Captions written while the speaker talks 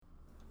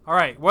All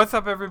right, what's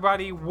up,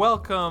 everybody?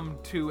 Welcome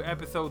to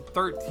episode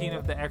 13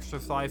 of the Extra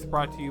Slice,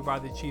 brought to you by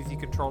the Cheesy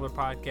Controller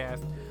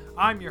Podcast.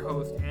 I'm your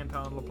host,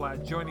 Anton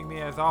LaPlatte. Joining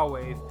me, as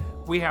always,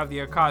 we have the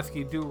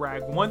Akatsuki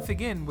Do-Rag once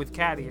again with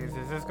cat ears.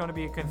 Is this going to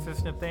be a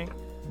consistent thing?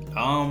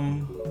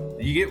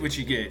 You get what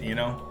you get, you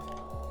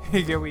know?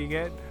 You get what you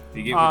get?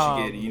 You get what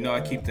you get. You know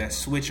I keep that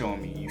switch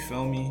on me, you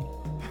feel me?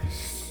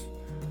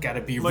 Gotta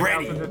be Look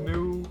ready. Out for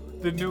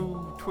the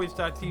new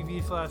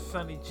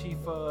twitch.tv/Sunny Chief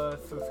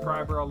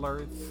subscriber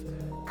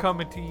alerts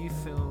coming to you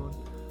soon.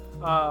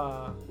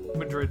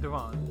 Madrid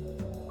Devon.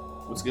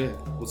 What's good?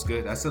 What's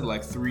good? I said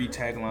like 3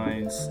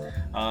 taglines.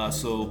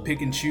 So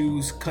pick and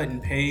choose, cut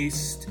and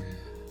paste,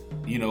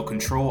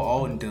 control,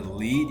 alt, and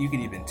delete. You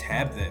can even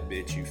tab that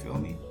bitch, you feel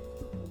me?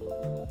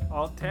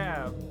 Alt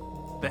tab,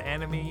 the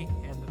enemy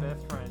and the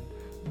best friend.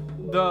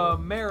 The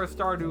mayor of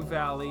Stardew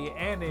Valley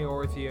and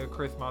Eorzea,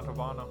 Chris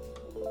Montalbano.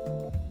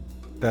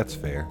 That's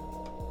fair.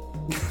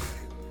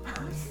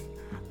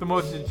 The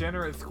most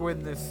degenerate squid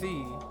in the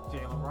sea,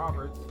 Jalen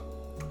Roberts.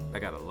 I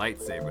got a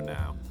lightsaber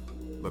now.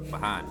 Look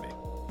behind me.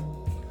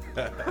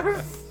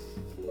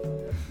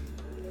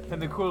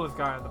 And the coolest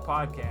guy on the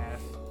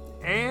podcast.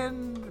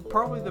 And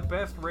probably the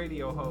best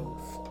radio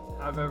host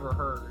I've ever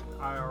heard,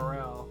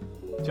 IRL,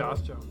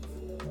 Josh Jones.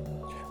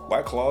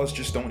 White Claws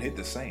just don't hit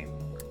the same.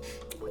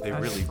 They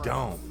That's really right.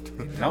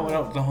 don't. Not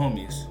without the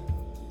homies.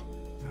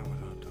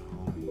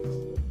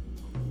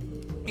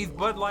 These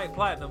Bud Light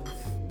Platinums,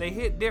 they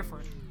hit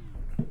different.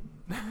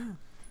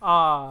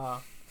 So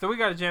we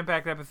got a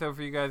jam-packed episode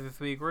for you guys this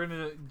week. We're going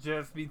to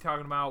just be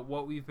talking about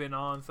what we've been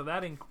on. So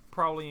that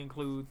probably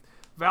includes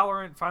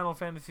Valorant, Final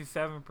Fantasy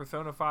VII,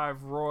 Persona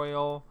 5,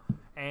 Royal,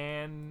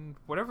 and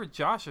whatever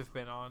Josh has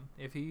been on.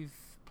 If he's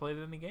played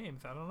any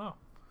games, I don't know.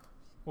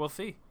 We'll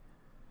see.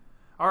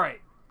 All right.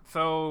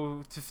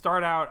 So to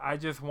start out, I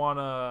just want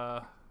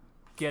to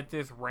get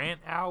this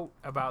rant out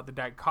about the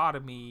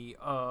dichotomy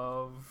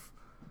of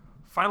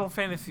Final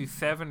Fantasy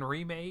VII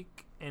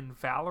Remake and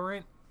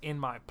Valorant in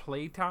my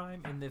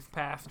playtime in this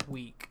past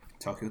week.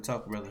 Talk your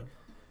talk, brother.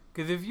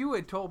 Because if you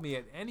had told me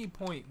at any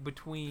point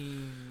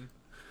between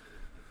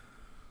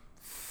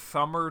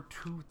summer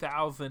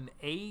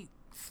 2008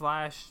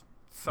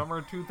 /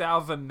 summer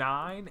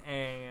 2009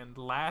 and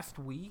last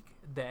week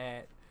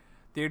that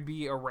there'd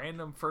be a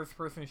random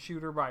first-person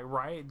shooter by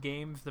Riot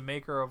Games, the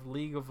maker of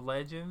League of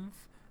Legends,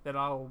 that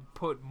I'll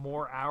put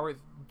more hours...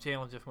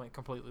 Jalen just went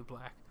completely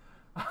black.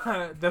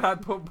 that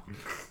I'd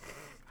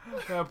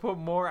put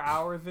more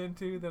hours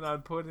into than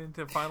I'd put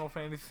into Final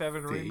Fantasy VII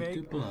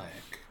Remake,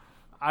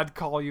 I'd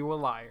call you a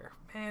liar.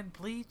 Man,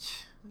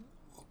 Bleach.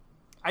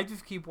 I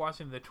just keep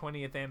watching the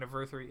 20th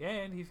anniversary,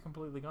 and he's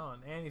completely gone,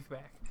 and he's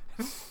back.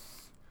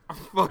 I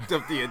fucked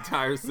up the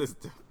entire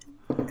system.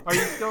 Are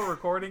you still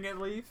recording at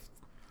least?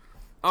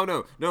 Oh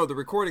no, the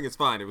recording is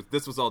fine.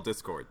 This was all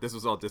Discord.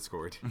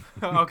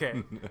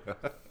 Okay.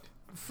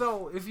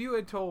 So, if you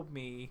had told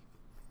me,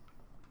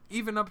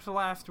 even up to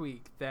last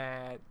week,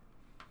 that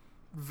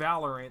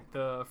Valorant,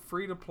 the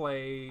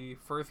free-to-play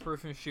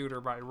first-person shooter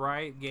by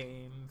Riot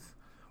Games,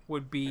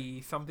 would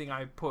be something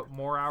I put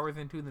more hours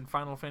into than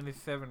Final Fantasy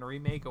VII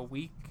Remake a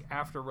week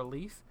after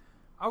release,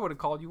 I would have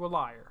called you a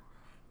liar.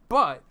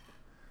 But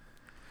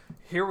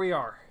here we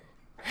are,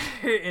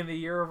 in the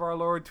year of our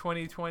Lord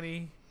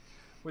 2020,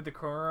 with the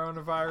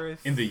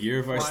coronavirus. In the year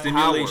of our flying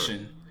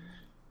stimulation.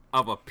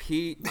 Of a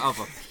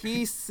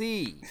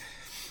PC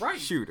right.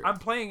 shooter. I'm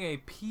playing a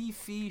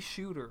PC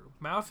shooter,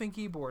 mouse and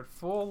keyboard,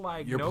 full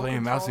You're no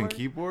playing mouse and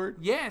controller. keyboard?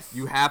 Yes.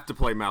 You have to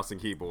play mouse and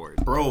keyboard.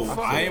 Bro,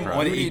 I am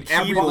on a need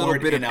every little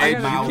keyboard bit and of a edge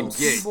you got a new can mouse.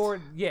 get.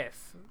 keyboard.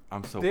 Yes.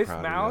 I'm so This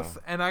proud mouse, of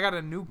you. and I got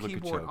a new at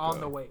keyboard y'all on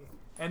go. the way.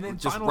 And then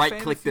Just Final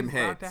right-click them Fantasy's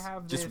about heads. to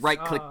have Just this,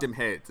 right-click them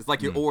heads. It's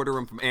like you order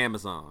them from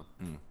Amazon.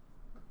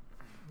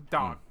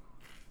 Dog.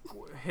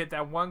 Hit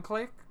that one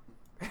click.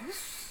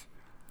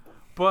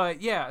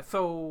 But yeah,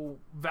 so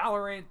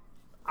Valorant,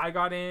 I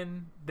got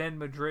in, then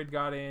Madrid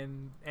got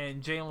in,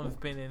 and Jalen's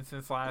been in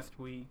since last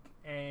week.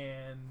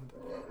 And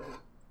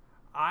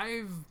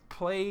I've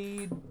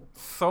played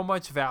so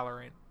much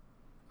Valorant.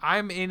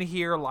 I'm in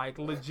here, like,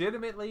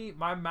 legitimately,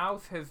 my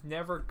mouse has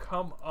never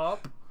come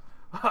up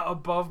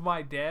above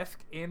my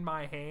desk in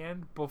my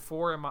hand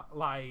before,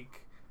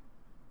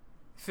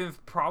 since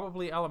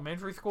probably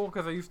elementary school,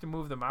 because I used to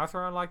move the mouse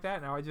around like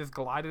that. Now I just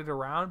glided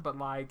around, but,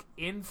 like,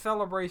 in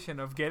celebration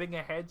of getting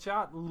a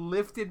headshot,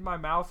 lifted my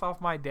mouse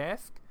off my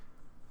desk.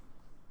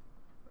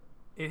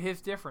 It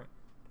hits different.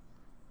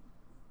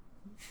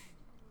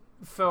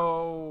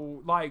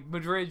 So, like,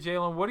 Madrid,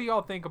 Jalen, what do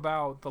y'all think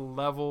about the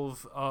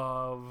levels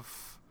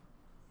of...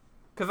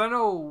 Because I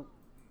know,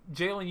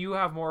 Jalen, you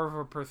have more of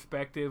a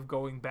perspective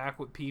going back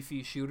with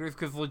PC shooters,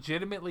 because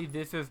legitimately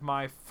this is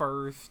my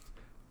first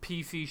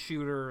PC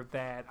shooter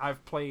that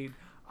I've played.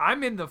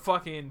 I'm in the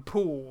fucking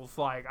pools.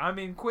 Like, I'm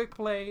in quick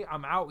play.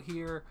 I'm out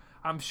here.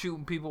 I'm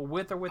shooting people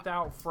with or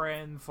without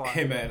friends. Like,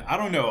 Hey man, I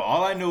don't know.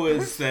 All I know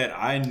is that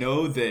I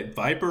know that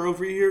Viper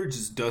over here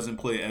just doesn't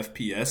play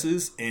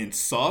FPSs, and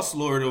Sauce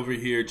Lord over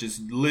here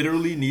just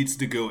literally needs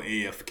to go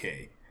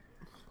AFK.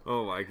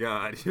 Oh my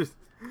god.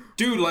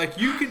 Dude, like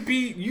you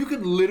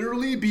could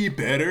literally be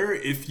better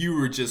if you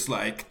were just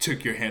like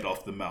took your hand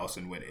off the mouse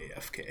and went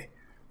AFK.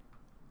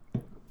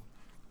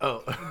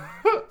 Oh,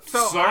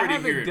 So Sorry I to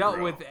haven't hear it, dealt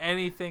bro. with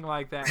anything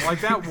like that.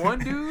 Like that one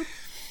dude,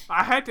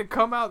 I had to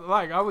come out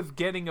like I was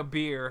getting a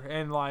beer,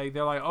 and like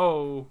they're like,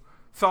 "Oh,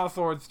 Saw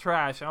Sword's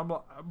trash." I'm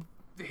like,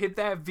 hit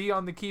that V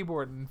on the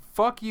keyboard and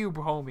fuck you,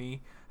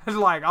 homie. It's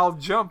like I'll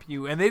jump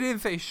you, and they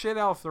didn't say shit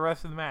else the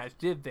rest of the match,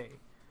 did they?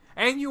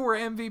 And you were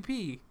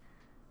MVP.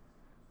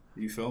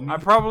 You feel me? I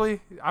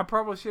probably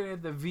should have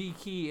had the V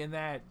key in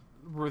that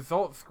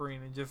result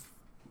screen and just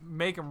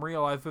make them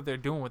realize what they're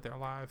doing with their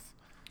lives.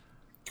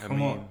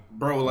 Come on,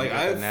 bro. Like you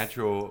got I the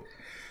natural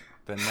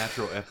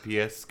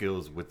FPS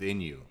skills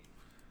within you.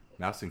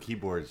 Mouse and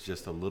keyboard is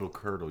just a little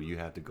curdle you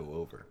have to go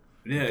over.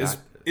 Yeah,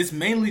 it's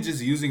mainly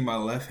just using my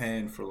left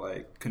hand for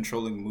like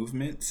controlling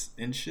movements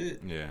and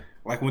shit. Yeah.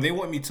 Like when they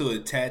want me to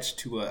attach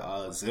to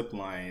a zip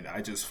line, I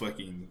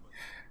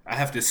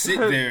have to sit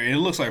there and it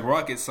looks like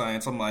rocket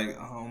science. I'm like,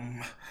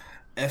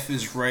 F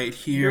is right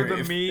here.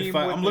 You're the meme with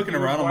I'm the looking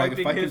dude around, I'm like, if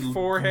I wiping his could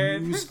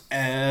forehead. use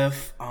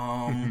F,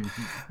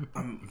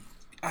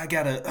 I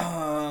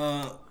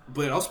gotta,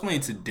 but I was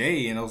playing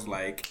today and I was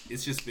like,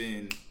 it's just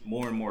been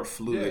more and more Yeah.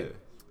 fluid.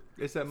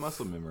 It's that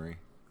muscle memory.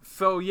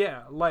 So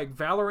yeah, like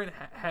Valorant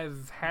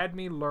has had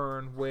me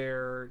learn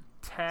where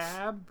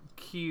tab,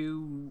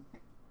 Q,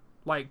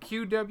 like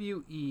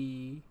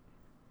QWE,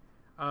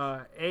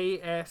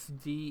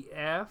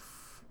 ASDF,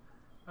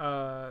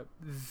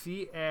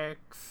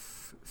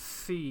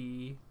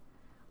 ZXC,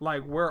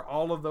 like where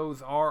all of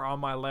those are on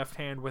my left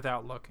hand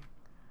without looking.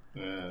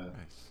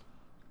 Nice.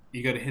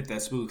 You gotta hit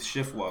that smooth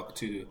shift walk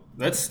too.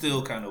 That's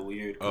still kind of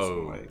weird. 'Cause Oh.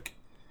 like,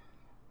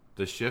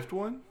 The shift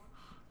one?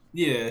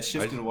 yeah,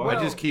 shift and walk.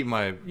 I just keep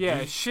my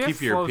just shift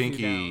keep your slows you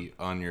pinky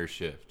on your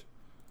shift.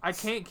 I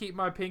can't keep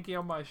my pinky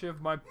on my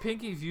shift. My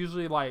pinky's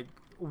usually like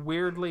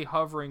weirdly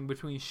hovering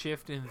between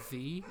shift and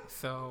Z.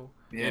 So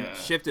Yeah. And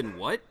shift and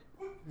what?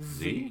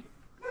 Z.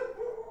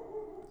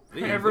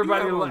 Z?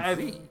 Everybody What do you have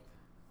lo- on Z?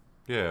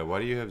 Yeah, why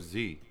do you have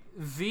Z?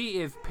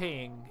 Z is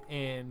ping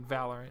in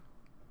Valorant.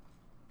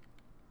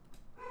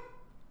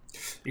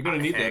 You're gonna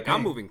need Heck, that. I'm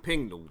ping. moving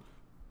ping to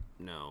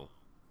no.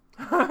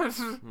 Jalen's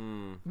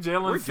Where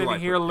do I sitting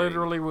here put ping?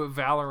 literally with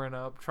Valorant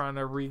up, trying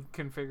to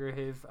reconfigure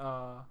his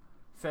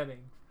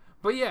settings.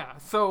 But yeah,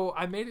 so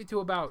I made it to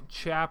about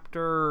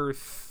chapter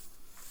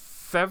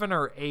 7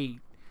 or 8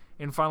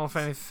 in Final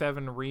Fantasy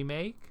VII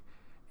Remake,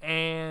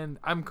 and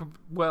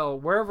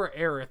wherever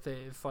Aerith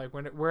is, like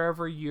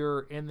wherever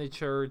you're in the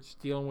church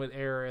dealing with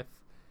Aerith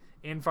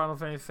in Final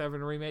Fantasy VII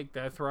Remake,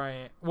 that's where I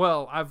am.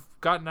 Well, I've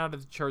gotten out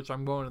of the church.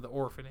 I'm going to the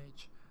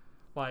orphanage,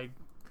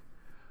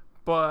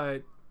 but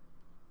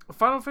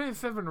Final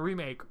Fantasy VII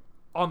Remake,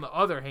 on the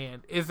other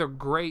hand, is a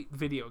great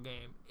video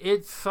game.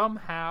 It's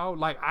somehow,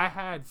 like, I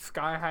had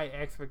sky-high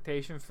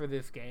expectations for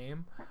this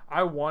game.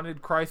 I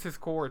wanted Crisis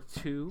Core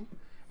 2,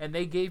 and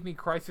they gave me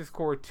Crisis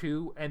Core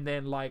 2 and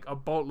then, like, a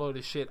boatload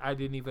of shit I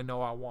didn't even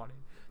know I wanted.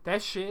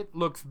 That shit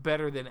looks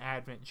better than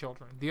Advent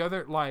Children. The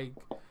other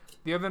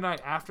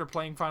night after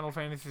playing Final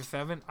Fantasy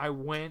VII, I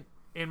went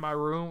in my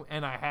room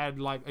and I had,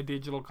 like, a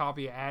digital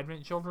copy of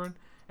Advent Children,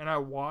 and I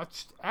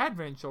watched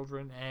Advent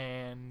Children,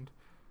 and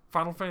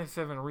Final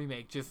Fantasy VII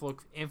Remake just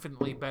looks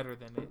infinitely better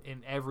than it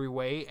in every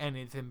way, and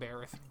it's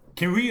embarrassing.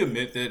 Can we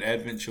admit that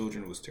Advent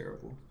Children was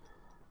terrible?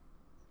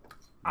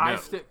 I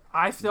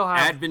still have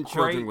Advent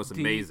Children great, was deep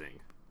amazing.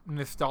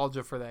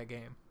 nostalgia for that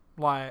game,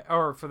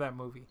 or for that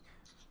movie.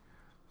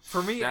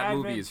 For me, That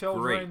movie Advent is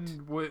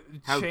Children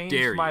How changed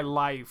dare my you.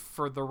 life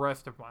for the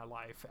rest of my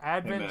life. Hey,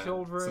 Advent man,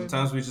 Children.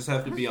 Sometimes we just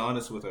have to be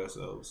honest with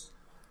ourselves,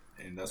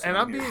 and that's. And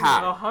what I'm here being for.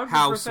 How- 100%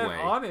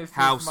 Houseway. honest with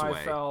Houseway.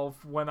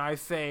 myself when I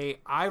say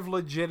I've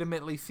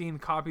legitimately seen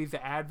copies of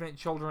Advent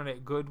Children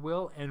at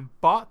Goodwill and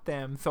bought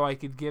them so I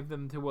could give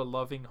them to a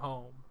loving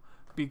home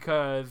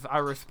because I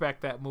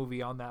respect that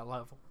movie on that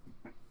level.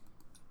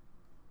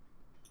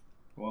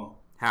 Well,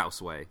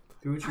 Houseway.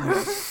 do what you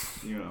want.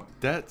 You know,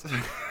 That's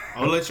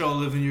I'll let y'all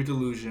live in your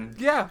delusion.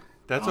 Yeah,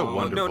 that's a Oh,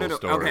 wonderful No.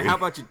 story. Okay, how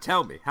about you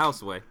tell me?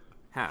 Houseway.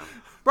 How?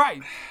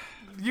 right.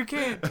 You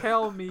can't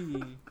tell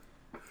me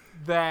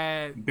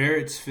that.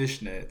 Barrett's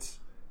fishnets.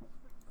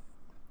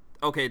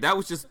 Okay,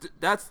 that's just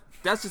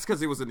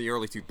because it was in the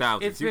early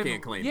 2000s. It's You been,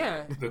 can't claim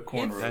yeah, that. The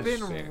corner. it's That's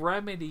been fair.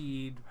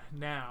 remedied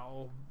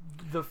now.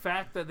 The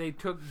fact that they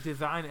took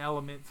design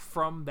elements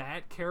from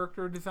that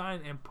character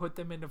design and put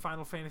them into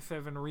Final Fantasy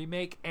VII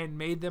Remake and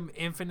made them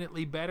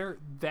infinitely better,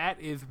 that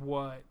is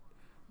what...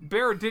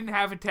 Barrett didn't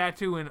have a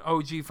tattoo in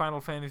OG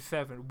Final Fantasy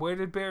VII. Where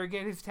did Barrett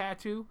get his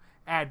tattoo?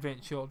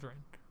 Advent Children.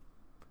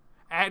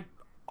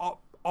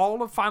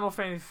 All of Final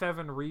Fantasy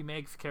VII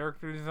Remake's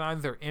character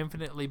designs are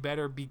infinitely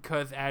better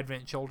because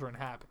Advent Children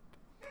happened.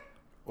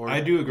 Or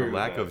I do agree the with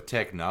lack that. of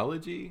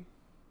technology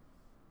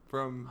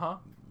from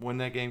when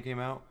that game came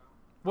out.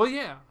 Well,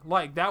 yeah,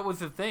 like, that was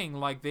the thing.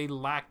 Like, they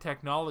lacked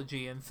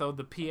technology, and so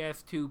the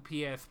PS2,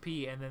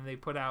 PSP, and then they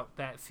put out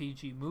that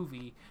CG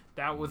movie.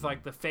 That was,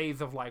 like, the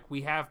phase of, like,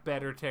 we have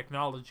better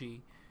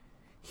technology.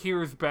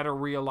 here's better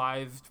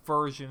realized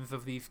versions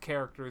of these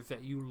characters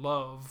that you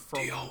love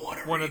from Do y'all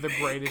want a one of the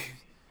remake? greatest.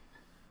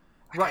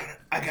 Right.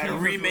 I got a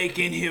remake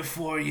in here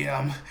for you.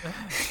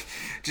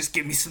 Just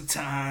give me some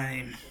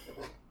time.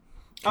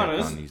 I don't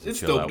know, Capcom needs to it's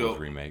chill dope, out with dope.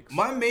 remakes.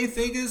 My main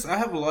thing is I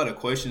have a lot of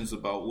questions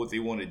about what they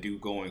want to do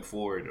going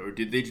forward, or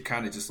did they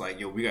kind of just like,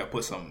 yo, we gotta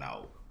put something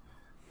out,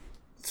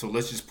 so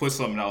let's just put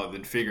something out and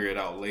then figure it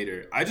out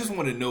later. I just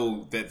want to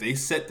know that they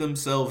set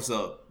themselves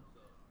up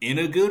in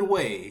a good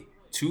way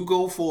to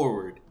go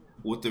forward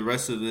with the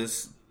rest of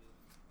this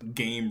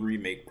game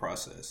remake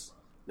process.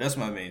 That's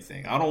my main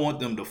thing. I don't want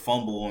them to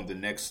fumble on the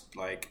next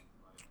like.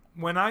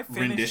 When I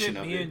finish Rendition it,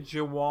 of me it. and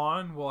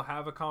Jawan will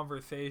have a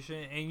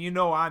conversation, and you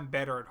know I'm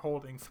better at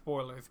holding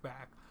spoilers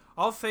back.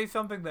 I'll say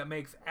something that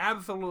makes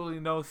absolutely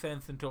no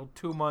sense until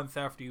 2 months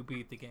after you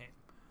beat the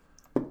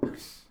game.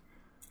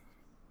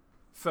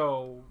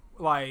 So,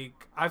 like,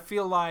 I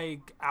feel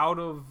like out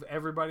of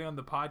everybody on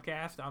the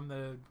podcast, I'm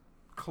the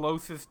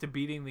closest to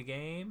beating the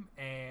game,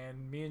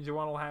 and me and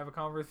Jawan will have a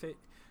conversation.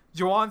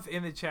 Jawan's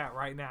in the chat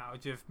right now,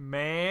 just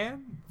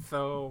man.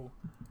 So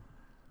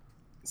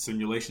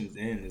Simulation's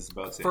End is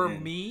about to for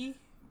end. me,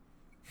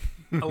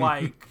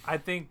 like, I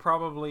think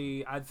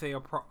probably I'd say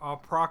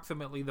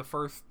approximately the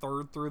first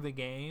third through the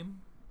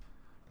game,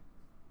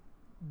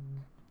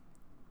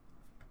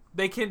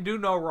 they can do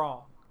no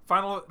wrong.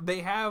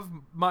 They have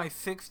my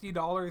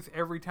 $60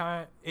 every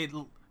time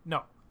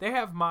they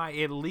have my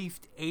at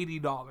least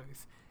 $80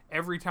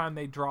 every time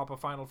they drop a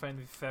Final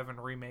Fantasy VII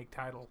remake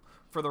title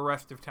for the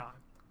rest of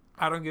time.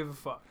 I don't give a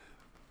fuck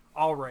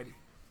already,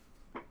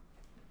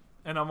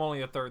 and I'm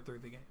only a third through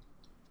the game.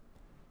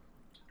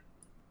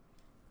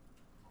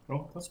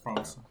 Oh, that's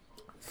promising.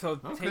 So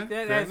take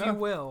that fair as you enough.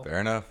 will.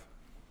 Fair enough.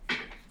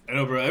 I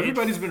know, bro.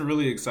 Everybody's been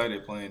really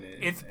excited playing it.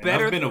 It's and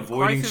better. I've been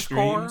avoiding Crisis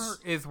streams. Core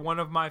is one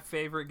of my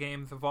favorite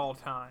games of all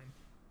time,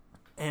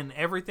 and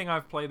everything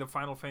I've played of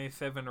Final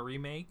Fantasy VII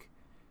Remake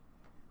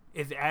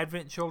is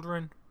Advent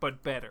Children,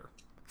 but better.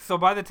 So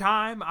by the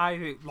time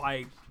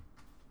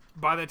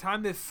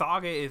this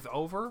saga is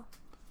over,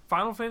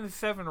 Final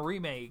Fantasy VII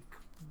Remake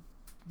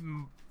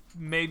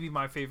may be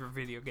my favorite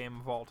video game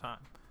of all time.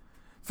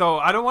 So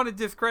I don't want to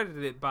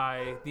discredit it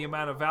by the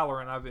amount of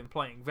Valorant I've been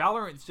playing.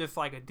 Valorant's just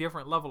like a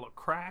different level of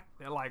crack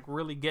that like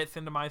really gets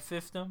into my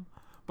system.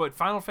 But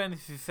Final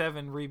Fantasy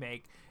VII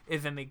Remake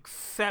is an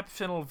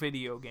exceptional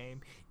video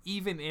game.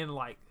 Even in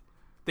like,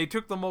 they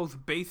took the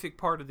most basic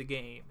part of the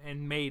game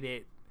and made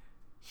it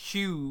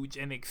huge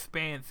and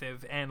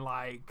expansive and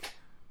like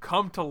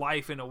come to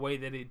life in a way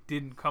that it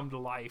didn't come to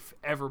life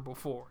ever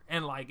before.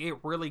 And like it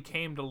really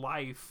came to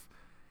life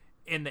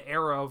in the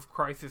era of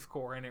Crisis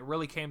Core, and it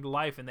really came to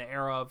life in the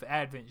era of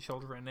Advent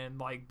Children, and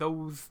like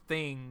those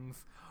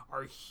things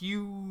are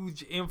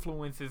huge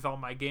influences on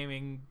my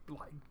gaming,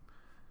 like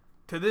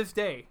to this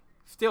day.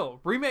 Still,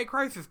 remake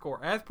Crisis Core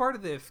as part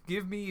of this.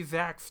 Give me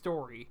Zack's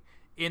story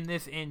in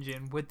this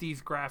engine with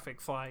these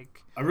graphics.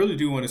 Like, I really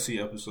do want to see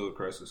episode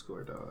Crisis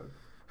Core, dog.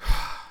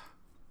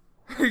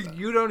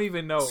 you don't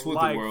even know, That's what the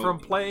like world from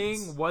needs.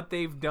 playing what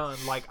they've done.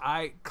 Like,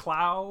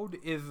 Cloud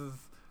is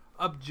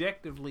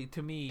objectively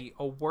to me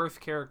a worse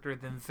character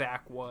than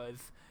Zack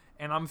was,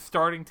 and I'm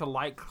starting to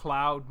like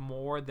Cloud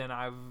more than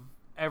I've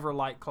ever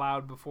liked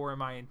Cloud before in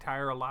my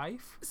entire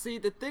life. See,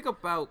 the thing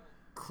about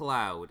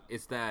Cloud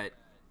is that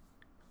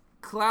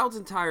Cloud's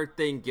entire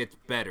thing gets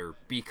better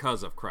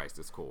because of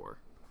Crisis Core.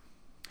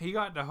 He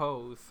got the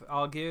hose.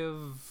 I'll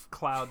give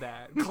Cloud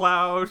that.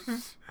 Cloud,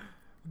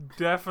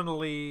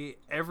 definitely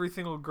every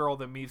single girl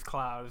that meets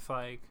Cloud is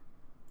like,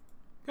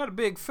 got a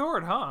big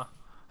sword, huh?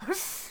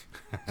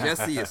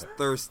 Jesse is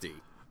thirsty.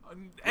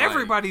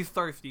 Everybody's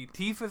thirsty.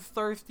 Tifa's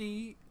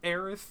thirsty.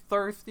 Aerith's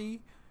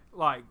thirsty.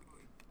 Like,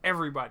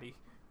 everybody.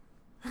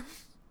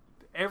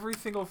 Every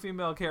single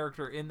female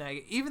character in that,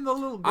 even the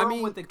little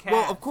girl with the cat.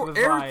 Well, of course, was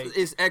Aerith like,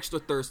 is extra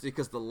thirsty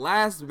because the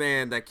last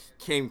man that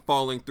came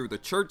falling through the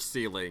church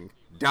ceiling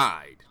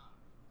died.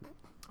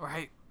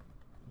 right.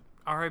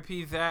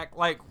 R.I.P. Zack.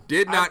 Like,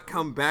 Did not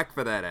come back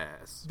for that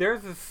ass.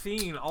 there's a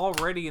scene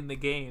already in the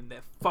game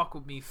that fucked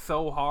with me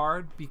so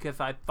hard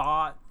because I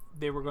thought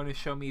they were going to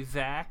show me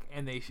Zack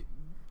and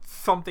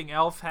something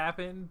else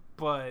happened,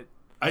 but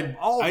I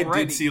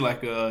Already. did see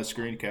like a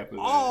screen cap of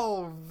that.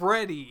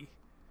 already,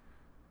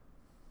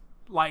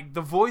 like,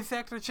 the voice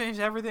actor changed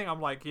everything. I'm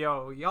like,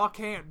 yo, y'all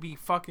can't be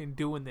fucking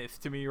doing this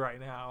to me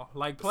right now.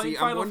 Like, playing See,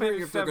 I'm Final wondering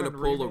Fantasy if they're VII going to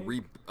pull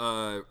Remake,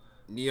 a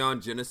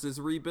Neon Genesis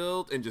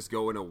rebuild and just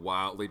go in a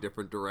wildly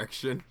different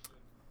direction.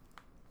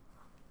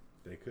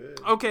 They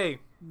could. Okay,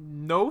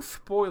 no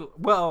spoil.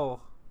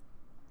 Well,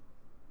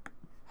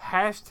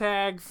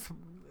 hashtags.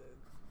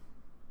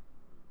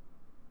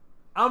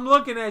 I'm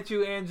looking at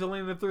you,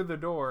 Angelina, through the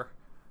door.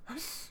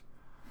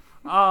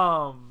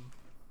 Aerith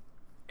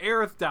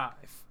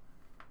dies.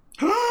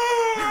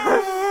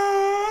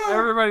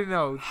 Everybody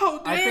knows. How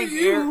dare I think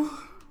you?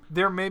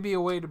 there may be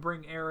a way to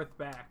bring Aerith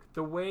back.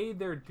 The way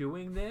they're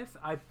doing this,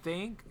 I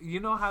think, you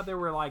know how there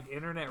were like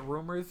internet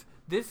rumors?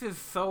 This is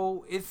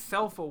it's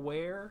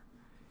self-aware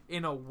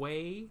in a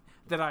way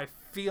that I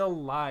feel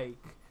like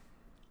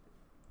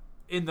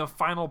in the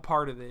final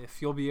part of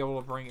this, you'll be able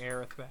to bring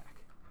Aerith back.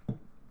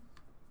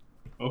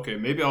 Okay,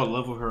 maybe I'll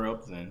level her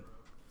up then.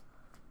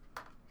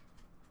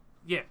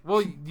 Yeah,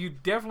 well, you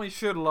definitely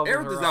should level her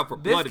up. Aerith is out for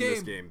blood in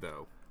this game,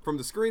 though. From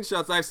the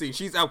screenshots I've seen,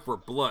 she's out for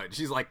blood.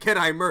 She's like, can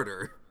I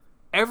murder?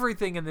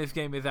 Everything in this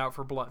game is out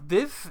for blood.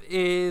 This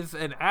is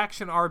an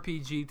action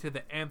RPG to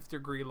the nth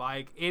degree.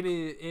 Like,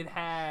 it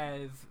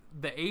has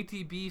the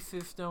ATB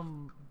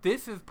system.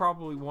 This is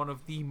probably one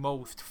of the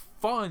most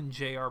fun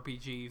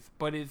JRPGs,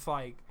 but it's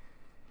like,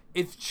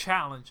 it's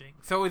challenging.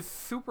 So it's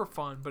super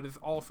fun, but it's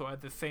also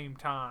at the same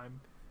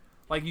time,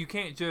 like, you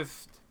can't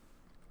just...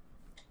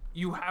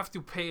 You have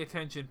to pay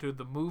attention to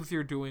the moves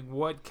you're doing,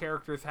 what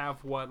characters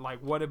have what,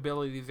 like, what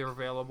abilities are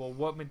available,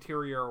 what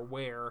material are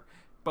where.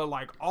 But,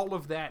 like, all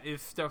of that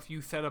is stuff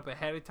you set up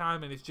ahead of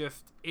time, and it's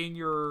just in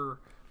your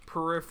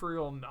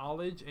peripheral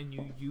knowledge, and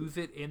you use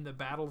it in the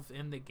battles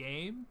in the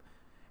game.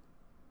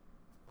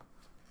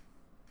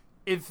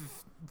 It's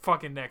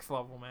fucking next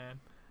level, man.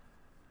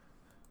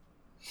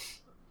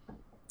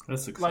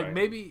 That's exciting. Like,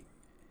 maybe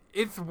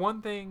it's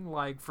one thing,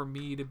 like, for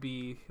me to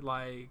be,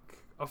 like,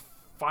 a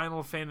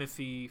Final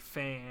Fantasy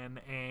fan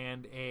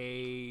and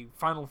a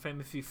Final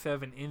Fantasy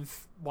VII in,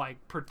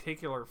 like,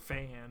 particular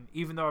fan,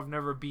 even though I've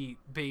never beat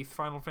base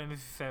Final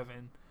Fantasy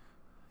VII.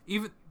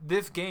 Even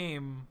this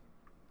game,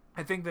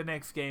 I think the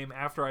next game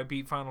after I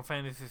beat Final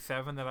Fantasy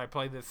VII that I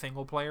play the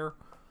single player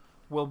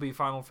will be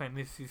Final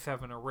Fantasy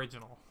VII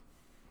Original,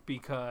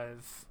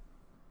 because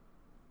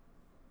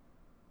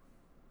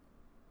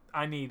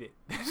I need it.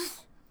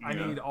 I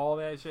need all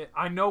that shit.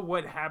 I know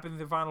what happens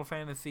in Final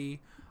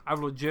Fantasy. I've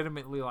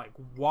legitimately, like,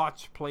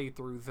 watched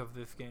playthroughs of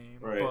this game.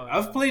 Right. But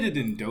I've played it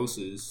in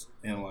doses,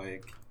 and,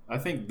 like, I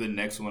think the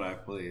next one I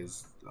play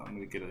is I'm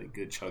gonna get a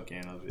good chunk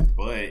in of it.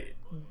 But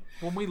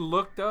when we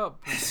looked up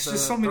it's the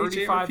just so many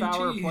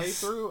 35-hour JRPGs.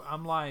 playthrough,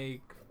 I'm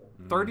like,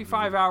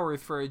 35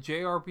 hours for a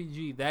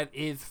JRPG that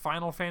is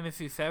Final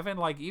Fantasy VII?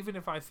 Like, even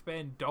if I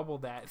spend double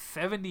that,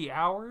 70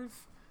 hours?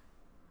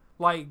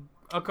 Like,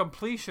 a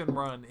completion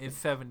run is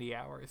 70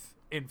 hours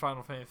in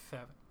Final Fantasy VII.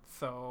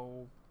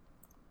 So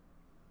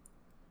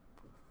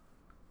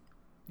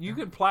you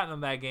can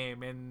platinum that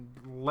game in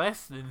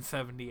less than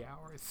 70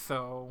 hours.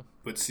 So,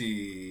 But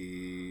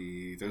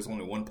see, there's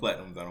only one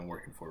platinum that I'm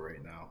working for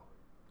right now.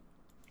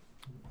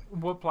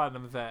 what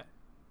platinum is that?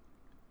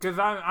 Because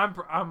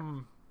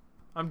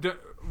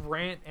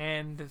rant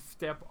and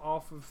step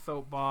off of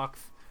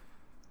soapbox.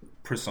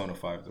 Persona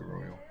 5 The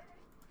Royal.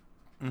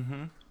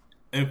 Mm-hmm.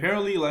 And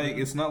apparently, like,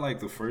 it's not like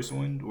the first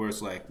one where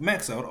it's like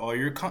max out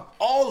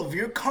all of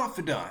your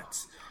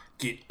confidants,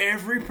 get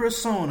every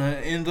persona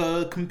in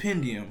the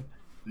compendium.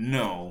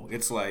 No,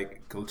 it's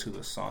like go to the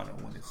sauna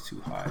when it's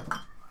too hot.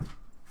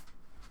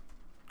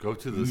 Go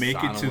to the Make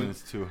it sauna to- when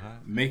it's too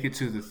hot. Make it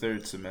to the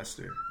third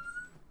semester.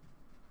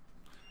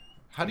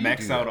 How do you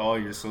Max do out that? all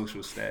your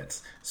social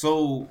stats.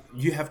 So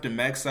you have to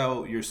max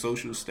out your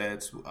social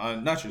stats,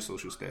 not your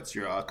social stats,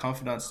 your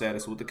confidant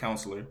status with the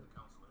counselor.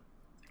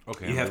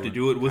 Okay, You have to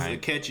do it with the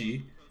kind-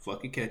 catchy,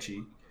 fucking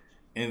catchy.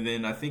 And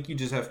then I think you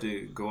just have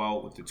to go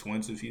out with the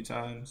twins a few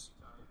times.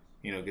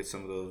 You know, get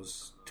some of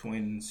those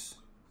twins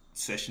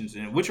sessions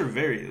in, which are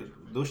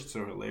those shits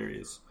are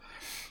hilarious.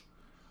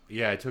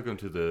 Yeah, I took him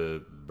to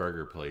the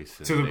burger place.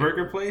 and To the they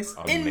burger were place?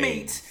 amazed.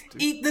 Inmates,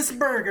 eat this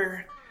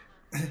burger.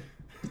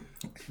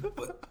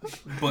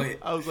 but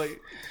I was like,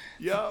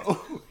 yo,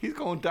 he's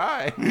gonna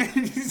die.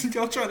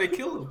 y'all trying to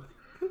kill him.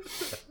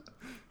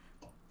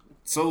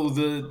 So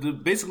the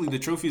basically the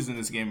trophies in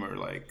this game are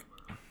like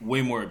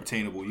way more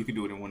obtainable. You can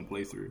do it in one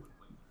playthrough.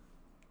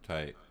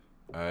 Tight.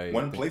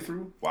 One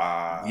playthrough?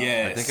 Wow.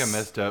 Yeah, I think I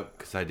messed up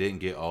because I didn't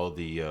get all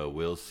the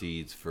will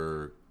seeds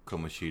for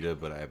Kamoshida,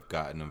 but I've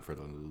gotten them for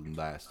the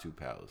last two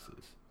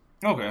palaces.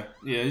 Okay,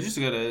 yeah, you just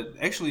gotta.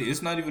 Actually,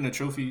 it's not even a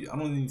trophy. I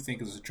don't even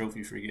think it's a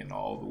trophy for getting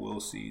all the will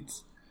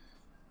seeds.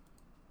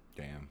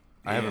 Damn.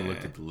 I haven't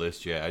looked Yeah. at the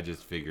list yet. I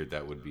just figured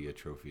that would be a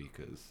trophy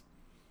because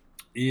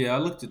Yeah, I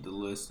looked at the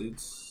list.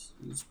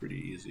 It's pretty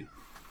easy.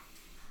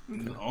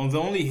 The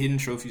only hidden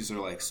trophies are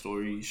like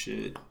story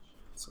shit,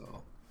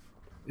 so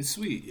it's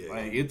sweet. Yeah.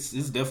 Like it's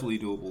definitely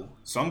doable.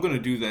 So I'm gonna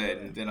do that,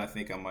 and then I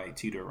think I might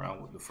teeter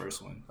around with the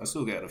first one. I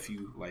still got a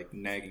few like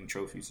nagging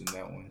trophies in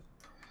that one.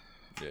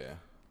 yeah.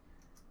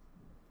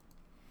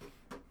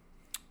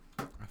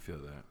 I feel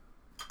that.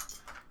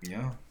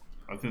 Yeah,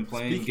 I've been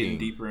playing, Speaking- getting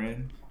deeper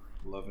in,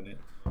 loving it.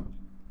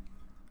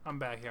 I'm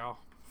back, y'all.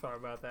 Sorry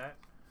about that.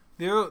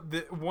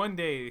 One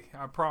day,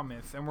 I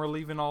promise, and we're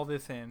leaving all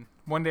this in.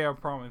 One day, I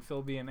promise,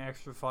 there'll be an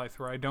extra slice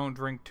where I don't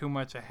drink too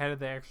much ahead of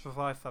the extra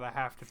slice that I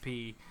have to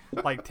pee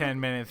like 10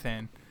 minutes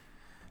in.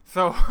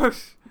 So,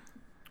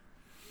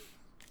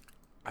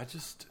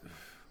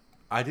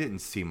 I didn't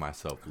see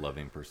myself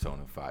loving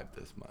Persona 5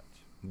 this much.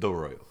 The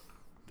Royal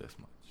this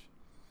much.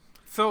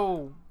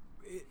 so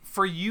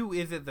for you,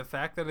 is it the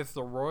fact that it's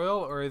the Royal,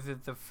 or is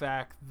it the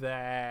fact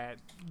that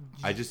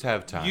I just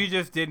have time. you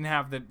just didn't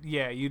have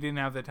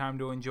the time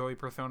to enjoy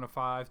Persona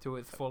 5 to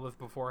its fullest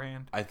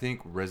beforehand? I think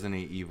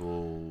Resident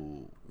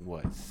Evil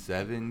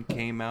 7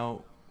 came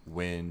out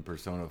when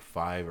Persona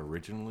 5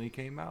 originally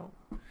came out,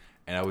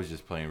 and I was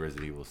just playing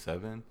Resident Evil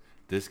 7.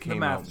 This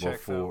came out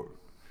before.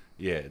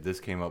 Yeah, this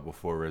came out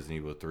before Resident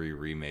Evil 3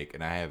 Remake,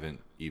 and I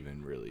haven't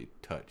even really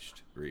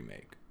touched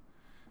Remake.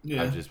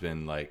 Yeah. I've just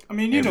been like, I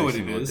mean, you know what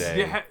it is.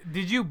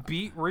 Did you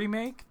beat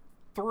Remake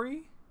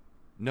 3?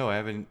 No, I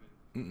haven't.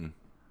 I'm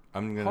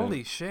gonna.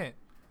 Holy shit!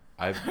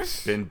 I've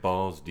been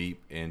balls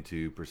deep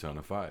into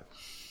Persona 5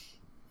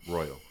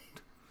 Royal,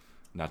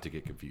 not to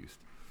get confused.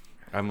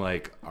 I'm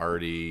like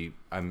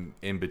I'm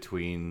in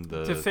between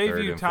the to save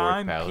third you and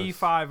time. fourth palace.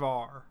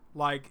 P5R,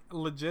 like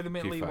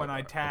legitimately, P5R. when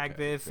I tag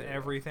Okay, this, fair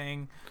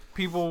everything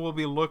people will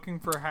be looking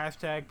for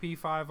hashtag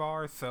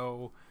P5R.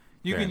 So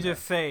you Fair can enough.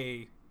 just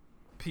say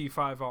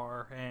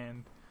P5R,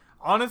 and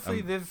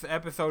honestly, this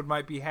episode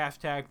might be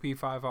hashtag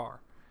P5R.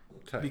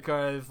 Tight.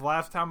 Because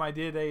last time I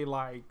did a it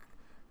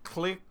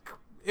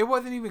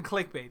wasn't even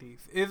clickbaity.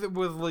 It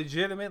was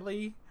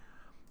legitimately,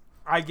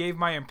 I gave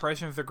my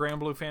impressions of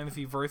Grand Blue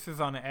Fantasy Versus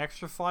on an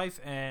Extra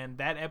Slice, and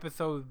that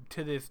episode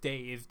to this day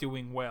is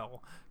doing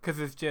well because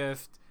it's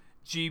just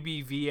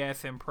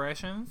GBVS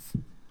impressions,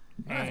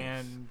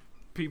 and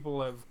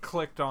people have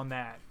clicked on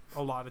that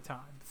a lot of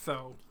times.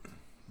 So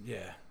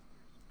Yeah.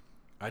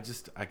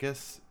 I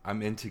guess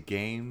I'm into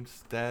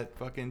games that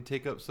fucking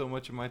take up so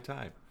much of my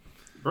time.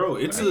 Bro,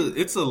 it's a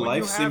When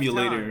life you have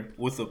simulator time.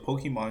 with a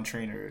Pokemon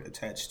trainer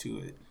attached to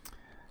it.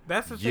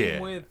 that's the thing Yeah.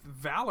 with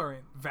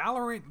Valorant.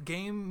 Valorant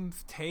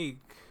games take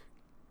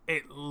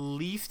at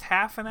least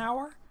half an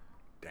hour,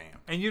 Damn.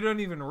 and you don't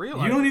even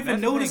realize. You don't it. even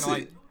That's the notice thing, it.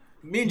 like,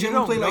 Me and you Jalen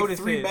don't played like notice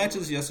 3 it.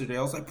 matches yesterday.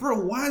 I was like, bro,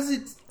 why is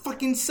it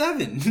fucking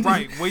 7?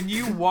 right, when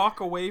you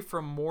walk away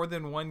from more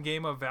than one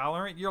game of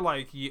Valorant, you're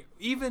like,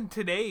 even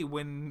today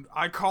when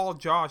I called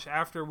Josh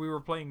after we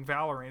were playing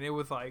Valorant, it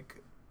was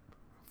like,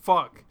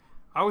 fuck,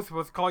 I was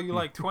supposed to call you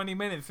like 20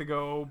 minutes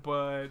ago,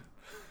 but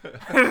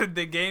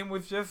the game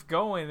was just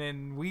going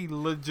and we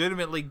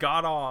legitimately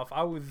got off.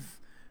 I was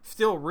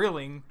still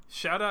reeling.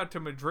 Shout out to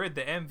Madrid,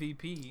 the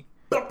MVP.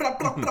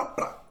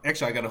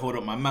 Actually, I gotta hold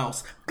up my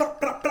mouse.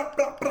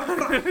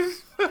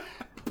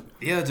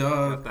 Yeah,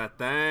 dog. That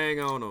thing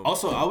on him.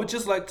 Also, I would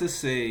just like to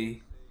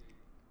say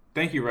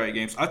thank you, Riot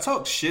Games. I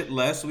talked shit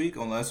last week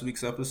on last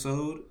week's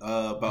episode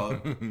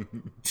about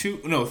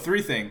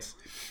 3 things.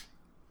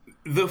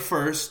 The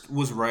first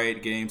was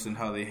Riot Games and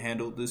how they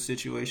handled this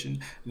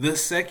situation. The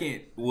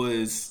second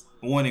was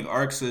wanting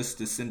ArcSys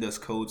to send us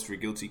codes for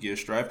Guilty Gear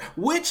Strive,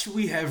 which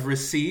we have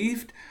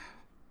received.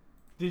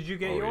 Did you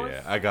get Oh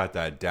yours? yeah, I got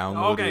that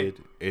downloaded.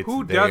 Okay. It's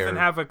Who there. doesn't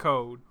have a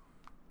code?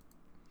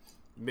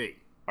 Me.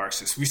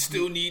 ArcSys, we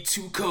still need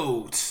 2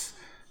 codes.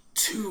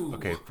 2.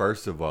 Okay,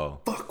 first of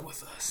all, Fuck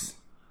with us.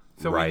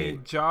 So Right. we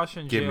need Josh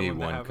and give Jalen me to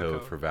one have a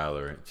code for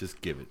Valorant.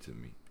 Just give it to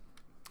me.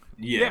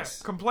 Yes.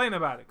 Yeah, complain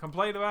about it.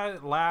 Complain about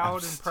it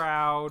loud and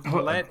proud.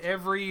 Let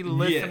every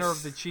listener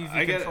of the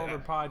Cheesy Controller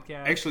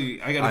podcast.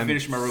 Actually, I gotta I'm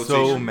finish my rotation.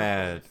 so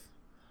mad.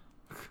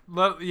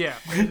 Yeah,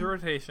 finish your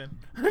rotation.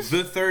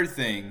 The third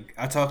thing,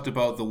 I talked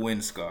about the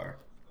wind scar.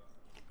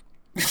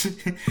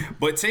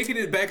 But taking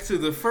it back to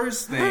the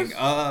first thing,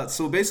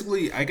 so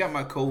basically I got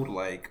my code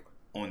like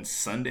on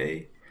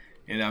Sunday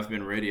and I've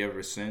been ready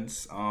ever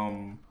since.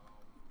 Have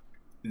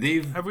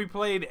we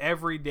played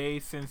every day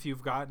since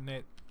you've gotten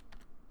it?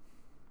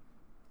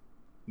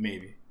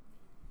 Maybe.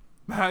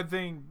 I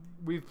think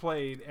we've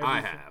played every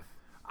I have.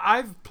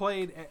 I've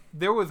played.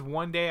 There was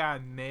one day I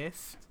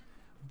missed,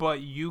 but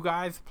you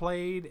guys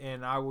played,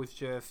 and I was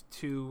just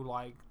too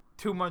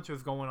much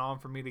was going on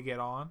for me to get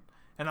on,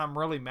 and I'm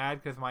really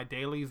mad because my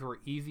dailies were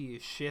easy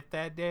as shit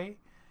that day,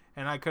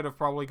 and I could have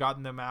probably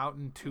gotten them out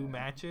in 2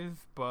 matches,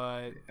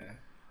 but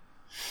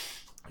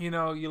you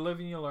know, you live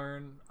and you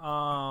learn.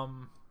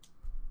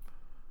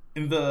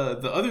 And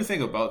the other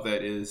thing about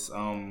that is,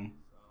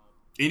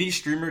 any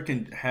streamer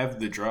can have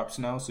the drops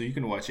now, so you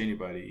can watch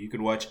anybody. You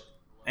can watch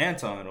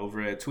Anton over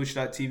at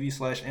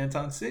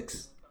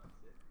twitch.tv/Anton6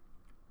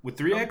 with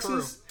 3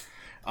 X's.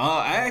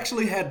 I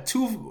actually had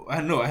 2.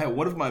 I had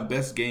one of my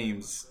best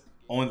games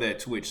on that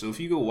Twitch. So if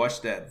you go watch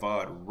that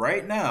VOD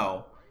right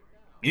now,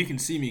 you can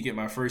see me get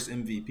my first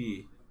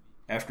MVP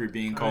after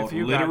being called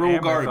literal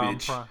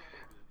garbage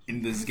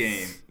in this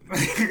game.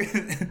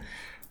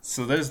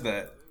 So there's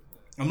that.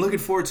 I'm looking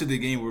forward to the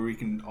game where we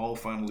can all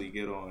finally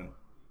get on.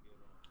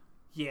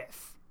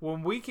 Yes,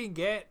 when we can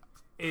get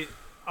a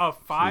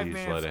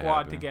 5-man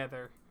squad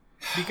together,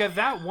 because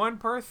that one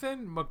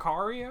person,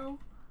 Macario,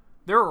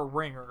 they're a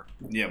ringer.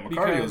 Yeah,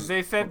 Macario's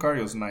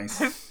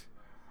nice.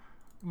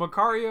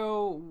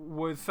 Macario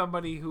was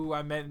somebody who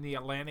I met in the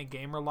Atlanta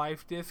Gamer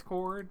Life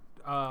Discord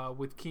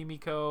with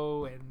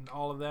Kimiko and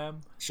all of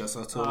them. Shouts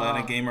out to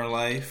Atlanta Gamer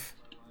Life.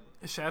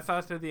 Shouts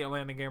out to the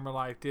Atlanta Gamer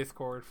Life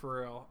Discord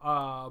for real.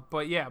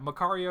 But yeah,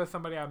 Macario is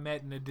somebody I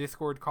met in a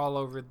Discord call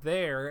over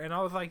there, and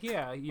I was like,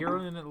 yeah,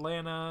 you're in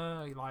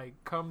Atlanta, like,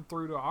 come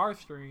through to our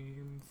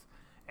streams.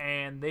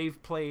 And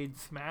they've played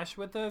Smash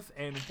with us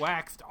and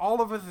waxed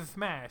all of us in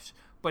Smash,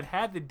 but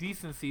had the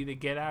decency to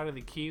get out of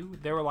the queue.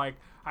 They were like,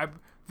 I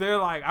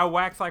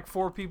waxed like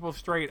 4 people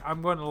straight.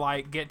 I'm going to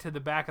like get to the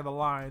back of the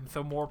line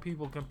so more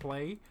people can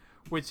play.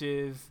 which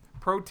is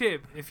pro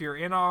tip: if you're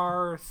in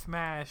our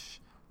Smash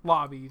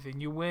lobbies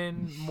and you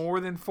win more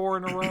than 4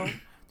 in a row,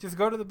 just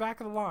go to the back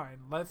of the line.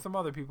 Let some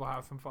other people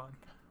have some fun.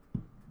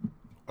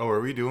 Oh,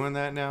 are we doing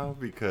that now?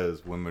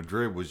 Because when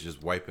Madrid was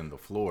just wiping the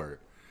floor,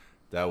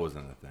 that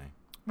wasn't a thing.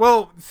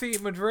 Well, see,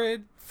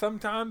 Madrid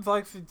sometimes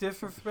likes to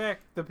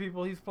disrespect the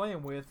people he's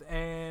playing with,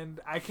 and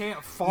I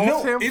can't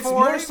fault him for it. It's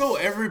more so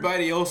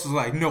everybody else is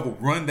like, no,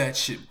 run that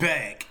shit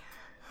back.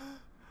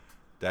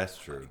 That's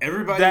true.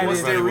 Everybody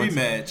wants their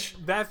rematch.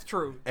 That's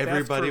true.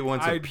 Everybody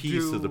wants a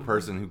piece of the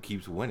person who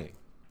keeps winning.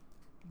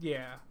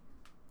 Yeah.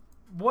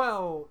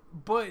 Well,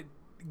 but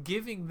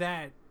giving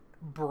that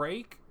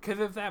break, because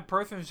if that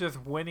person's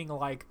just winning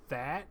like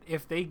that,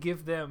 if they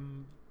give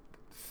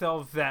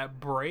themselves that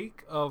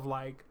break of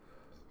like,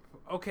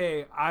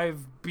 okay,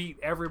 I've beat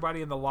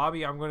everybody in the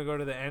lobby, I'm going to go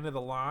to the end of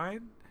the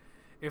line.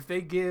 If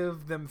they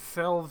give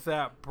themselves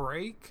that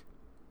break,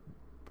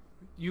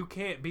 you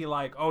can't be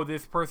like, oh,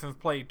 this person's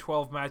played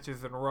 12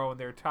 matches in a row and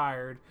they're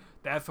tired,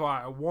 that's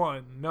why I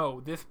won. No,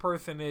 this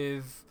person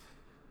is,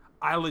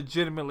 I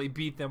legitimately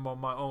beat them on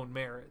my own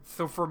merits.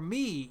 So for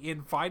me,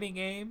 in fighting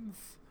games,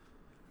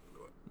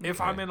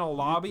 if I'm in a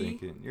lobby...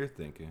 You're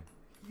thinking.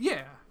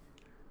 Yeah.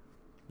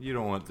 You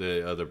don't want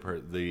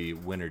the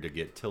winner to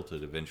get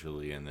tilted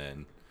eventually, and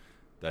then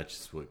that's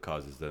just what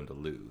causes them to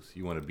lose.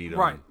 You want to beat them.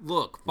 Right.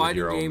 Look,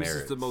 fighting games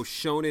is the most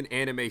shonen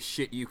anime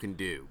shit you can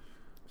do.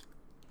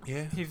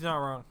 Yeah. He's not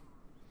wrong.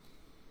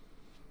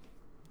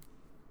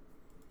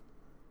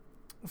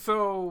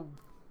 So,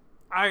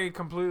 I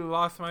completely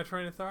lost my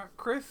train of thought.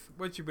 Chris,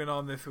 what you been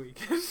on this week?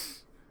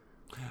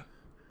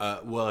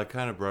 Well, I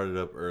kind of brought it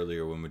up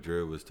earlier when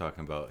Madrid was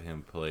talking about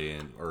him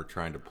playing or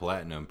trying to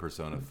platinum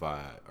Persona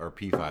 5 or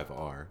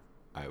P5R.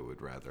 I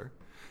would rather.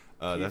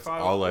 That's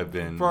all I've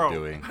been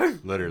doing,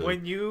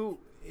 literally.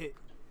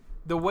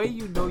 The way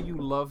you know you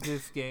love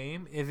this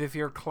game is if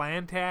your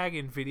clan tag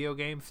in video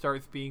games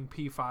starts being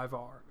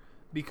P5R,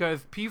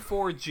 because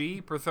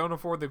P4G, Persona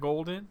 4 The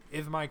Golden,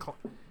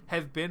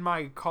 has been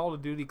my Call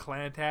of Duty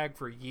clan tag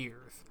for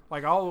years.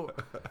 Like,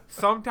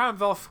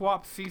 sometimes I'll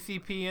swap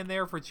CCP in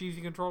there for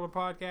Cheesy Controller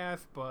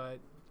Podcast, but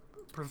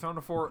Persona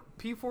 4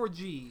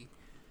 P4G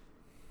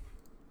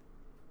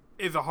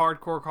is a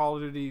hardcore Call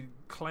of Duty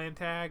clan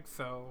tag,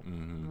 so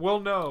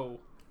we'll know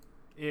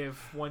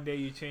if one day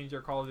you change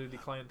your Call of Duty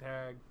clan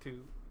tag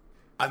to...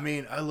 I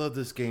mean, I love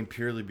this game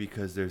purely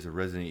because there's a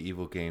Resident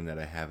Evil game that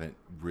I haven't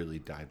really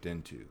dived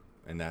into,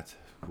 and that's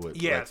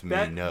what lets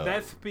me know.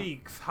 That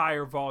speaks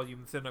higher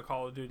volumes than a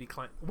Call of Duty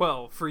clan...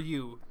 Well, for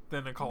you,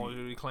 than a Call of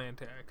Duty clan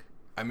tag.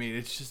 I mean,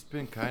 it's just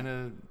been kind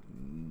of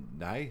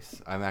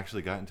nice. I've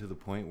actually gotten to the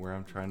point where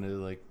I'm trying to,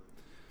 like,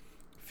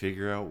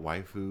 figure out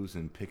waifus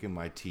and picking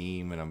my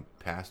team, and I'm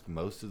past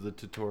most of the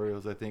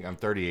tutorials, I think. I'm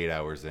 38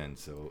 hours in,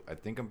 so I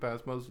think I'm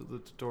past most of the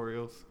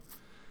tutorials.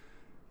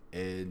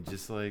 And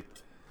just, like...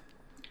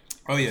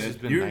 Oh, yeah,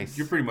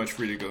 you're pretty much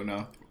free to go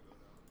now.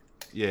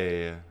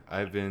 Yeah.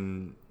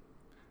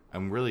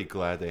 I'm really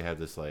glad they have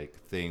this, like,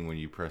 thing when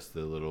you press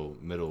the little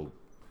middle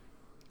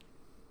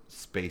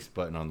space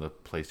button on the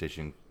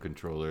PlayStation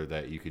controller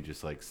that you can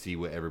just, like, see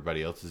what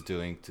everybody else is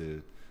doing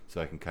so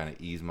I can kind of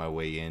ease my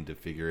way into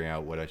figuring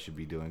out what I should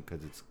be doing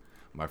because it's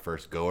my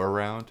first go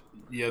around.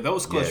 Yeah, that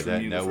was close for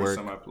me the first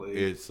time I played.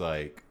 It's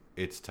like,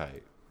 it's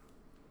tight.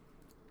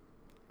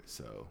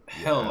 So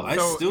hell, I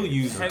still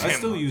use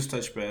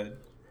touchpad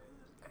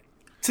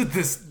to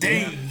this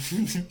day.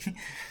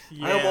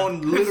 Yeah. I am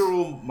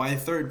on my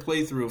third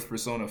playthrough of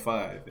Persona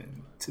 5,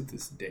 and to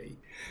this day,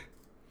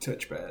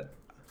 touchpad.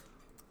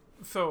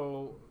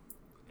 So,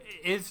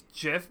 it's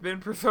just been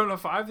Persona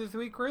 5 this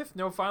week, Chris?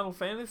 No Final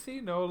Fantasy?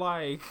 No,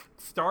 like,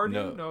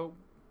 Stardew? No.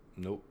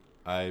 Nope.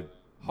 I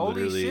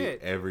literally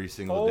shit. Every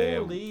single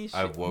day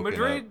I've woken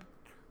Madrid, up.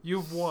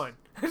 You've won.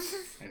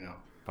 I know.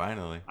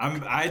 Finally.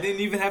 I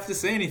didn't even have to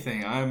say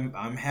anything.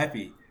 I'm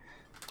happy.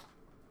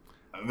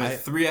 I'm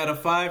at 3 out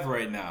of 5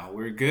 right now.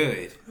 We're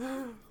good.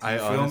 I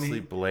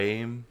honestly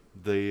blame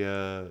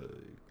the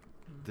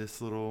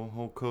this little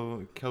whole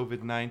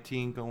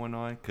COVID-19 going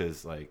on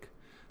because, like,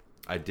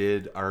 I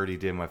already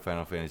did my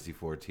Final Fantasy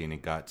 14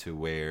 and got to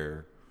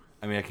where,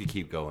 I mean, I could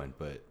keep going,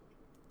 but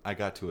I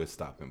got to a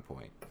stopping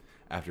point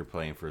after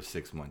playing for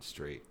 6 months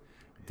straight.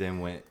 Then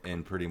went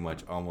and pretty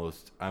much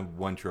I'm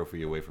one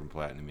trophy away from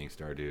platinuming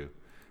Stardew,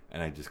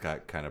 and I just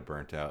got kind of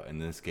burnt out.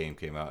 And this game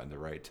came out in the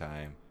right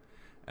time,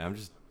 and I'm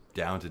just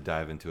down to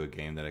dive into a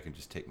game that I can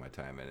just take my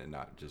time in and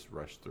not just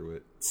rush through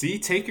it. See,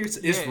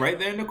 it's right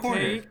there in the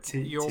corner.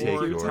 Take your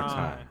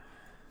time.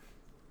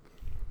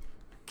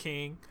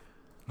 King.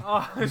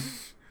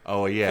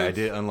 Oh yeah, I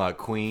did unlock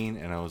Queen,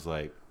 and I was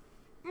like,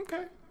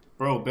 okay,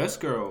 bro, best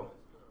girl.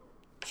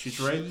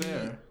 She's right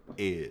there.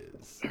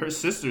 Her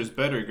sister's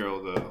better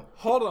girl though.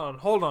 Hold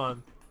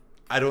on.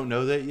 I don't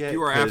know that yet.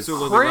 You are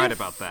absolutely right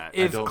about that.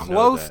 Is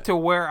close to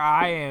where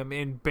I am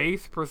in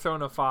base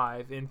Persona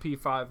 5 in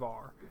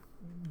P5R.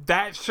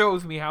 That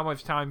shows me how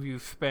much time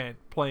you've spent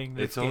playing this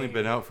game. It's only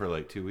been out for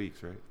like 2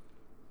 weeks, right?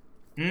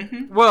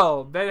 Mm-hmm.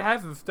 Well, that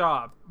hasn't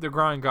stopped the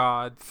Grind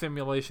God,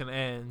 Simulation,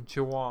 and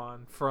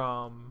Juwan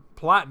from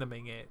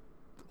platinuming it.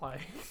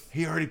 Like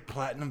he already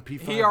platinum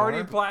P5. He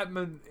already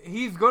platinum.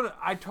 He's gonna.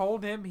 I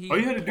told him he. All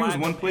you had to do was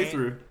one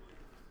playthrough.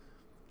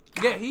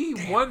 Yeah, he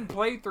one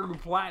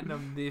playthrough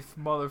platinum this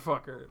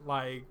motherfucker.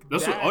 Like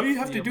that's what, all you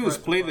have to do is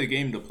play the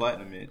game to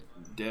platinum it.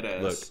 Dead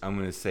ass. Look, I'm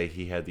gonna say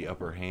he had the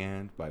upper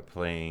hand by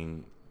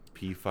playing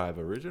P5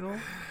 original.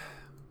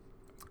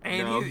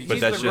 And no, he's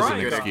but that's just an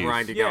excuse.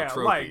 Grinding out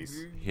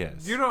trophies. Like,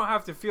 yes. You don't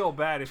have to feel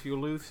bad if you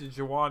lose to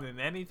Juwan in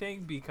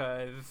anything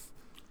because.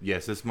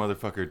 Yes, this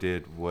motherfucker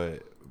did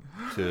what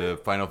to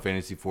Final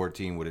Fantasy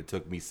 14 what it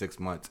took me 6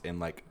 months in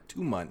like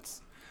 2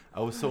 months.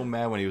 I was so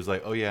mad when he was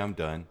like, "Oh yeah, I'm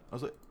done." I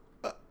was like,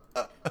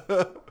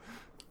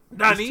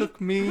 "This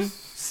took me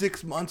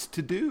 6 months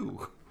to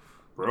do."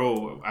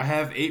 Bro, I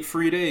have 8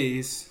 free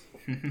days.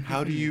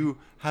 How do you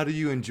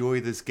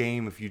enjoy this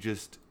game if you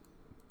just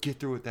get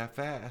through it that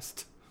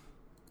fast?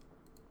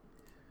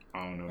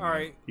 I don't know. All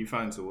right. He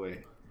finds a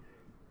way.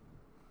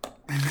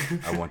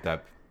 I want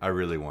that. I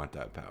really want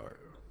that power.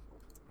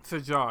 So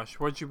Josh,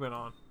 what you been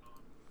on?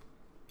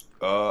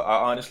 I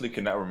honestly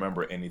cannot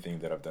remember anything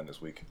that I've done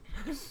this week.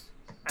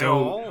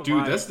 Dude,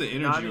 that's the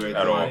energy right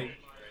at there. all.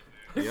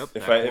 Yep.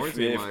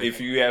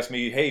 If you ask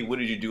me, hey, what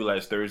did you do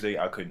last Thursday?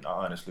 I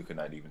honestly could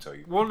not even tell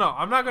you. Well, no,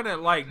 I'm not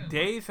gonna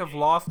days have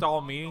lost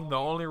all meaning. The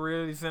only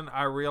reason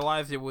I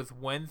realized it was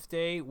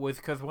Wednesday was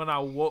because when I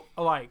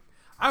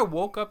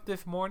woke up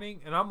this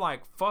morning and I'm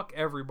like, fuck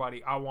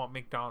everybody, I want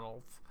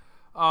McDonald's.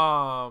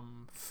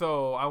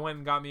 So I went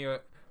and got me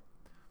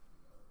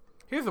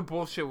here's the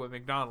bullshit with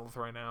McDonald's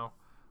right now.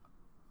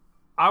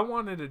 I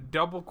wanted a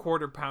double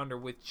quarter pounder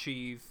with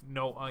cheese,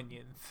 no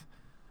onions.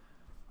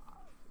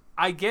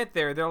 I get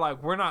there, they're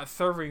like, we're not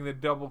serving the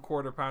double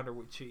quarter pounder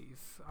with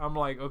cheese. I'm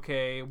like,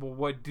 okay, well,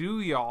 what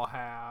do y'all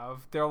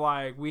have? They're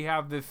like, we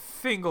have this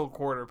single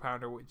quarter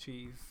pounder with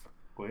cheese.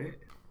 What?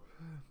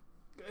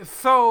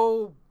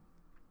 So,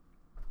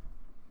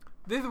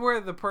 this is where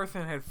the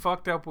person had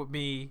fucked up with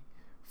me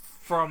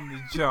from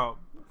the jump.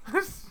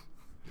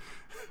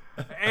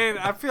 And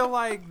I feel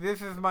like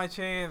this is my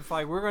chance.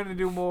 Like, we're going to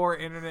do more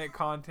internet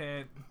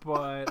content,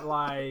 but,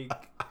 like,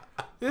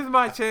 this is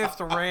my chance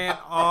to rant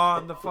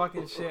on the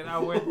fucking shit I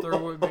went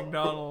through with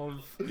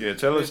McDonald's. Yeah,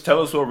 tell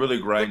us what really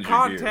grinds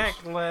your gears.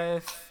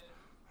 Contactless.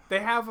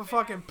 They have a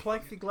fucking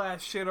plexiglass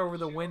shit over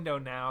the window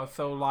now,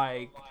 so,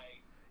 like,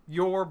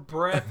 your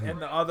breath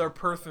and the other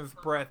person's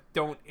breath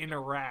don't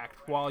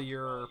interact while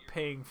you're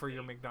paying for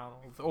your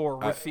McDonald's or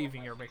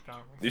receiving your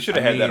McDonald's. They should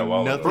have had that a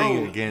while ago.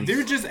 Bro,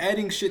 they're just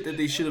adding shit that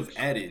they should have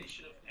added.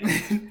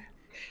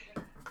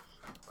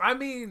 I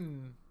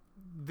mean,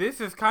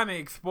 this is kind of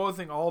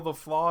exposing all the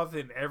flaws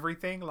in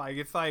everything. Like,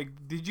 it's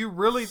like, did you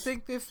really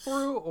think this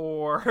through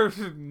or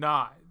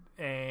not?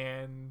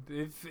 And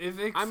it's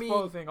exposing all the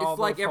holes in it's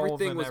like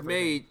everything was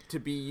everything. made to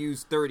be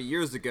used 30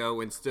 years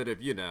ago instead of,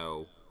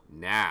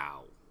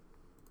 now.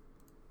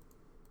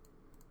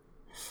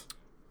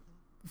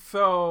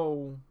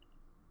 So,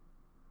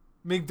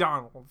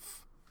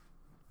 McDonald's.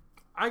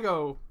 I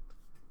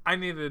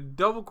need a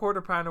double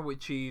quarter pounder with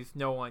cheese,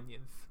 no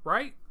onions,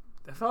 right?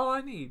 That's all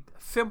I need.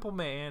 Simple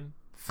man,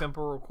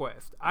 simple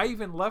request. I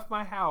even left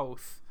my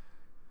house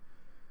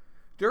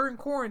during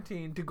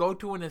quarantine to go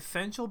to an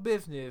essential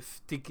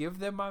business to give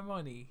them my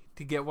money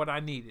to get what I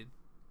needed.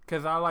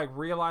 Because I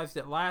realized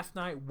it last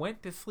night,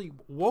 went to sleep,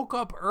 woke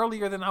up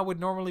earlier than I would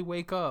normally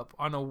wake up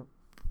on a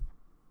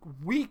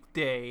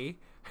weekday.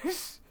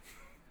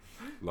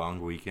 Long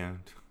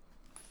weekend.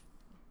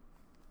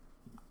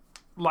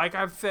 Like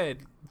I've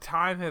said,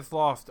 time has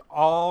lost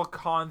all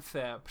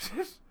concept.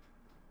 Oh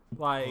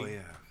yeah, I feel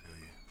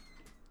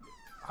you.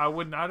 I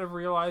would not have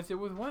realized it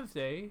was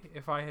Wednesday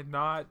if I had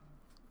not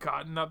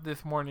gotten up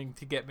this morning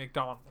to get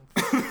McDonald's.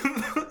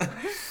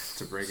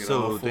 To break it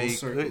so all full they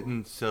circle.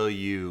 couldn't sell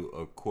you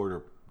a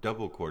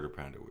double quarter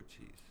pounder with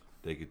cheese.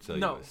 They could sell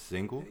you a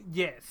single.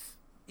 Yes.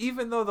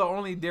 Even though the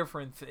only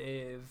difference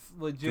is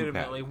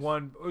legitimately patties.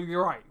 one.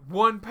 You're right.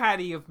 One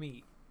patty of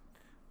meat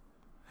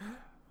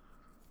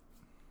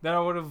that I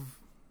would have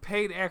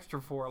paid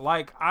extra for.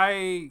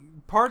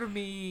 Part of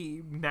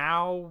me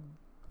now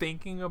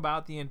thinking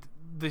about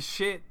the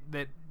shit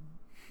that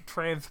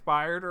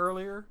transpired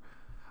earlier,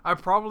 I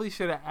probably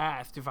should have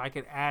asked if I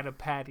could add a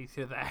patty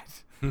to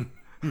that.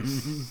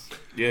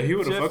 Yeah, he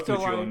would have Just fucked to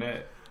with you on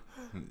that.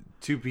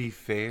 To be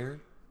fair,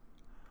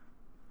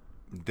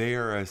 they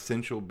are an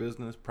essential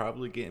business,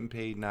 probably getting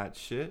paid not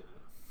shit.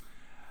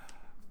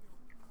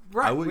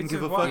 Right, I wouldn't which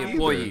give is a why- fuck The either.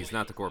 employees,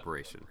 not the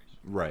corporation.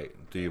 Right,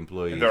 the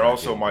employees. And there are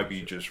also getting might paid be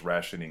shit. just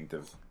rationing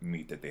the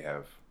meat that they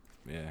have.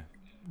 Yeah,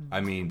 I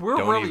mean, We're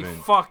don't really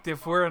even fucked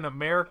if we're in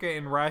America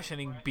and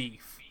rationing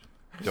beef.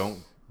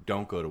 don't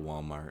go to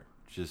Walmart.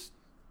 Just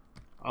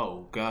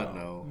Oh God,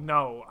 no,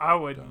 No, I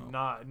would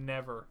not.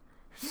 Never.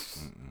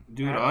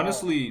 dude. At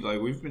Honestly,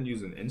 we've been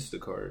using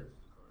Instacart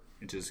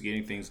and just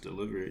getting things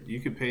delivered. You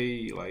could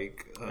pay I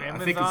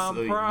think it's Amazon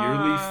a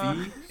Prime.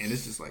 yearly fee, and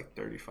it's just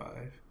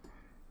 $35.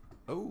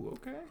 Oh,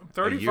 okay.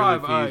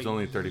 35. A yearly fee is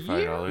only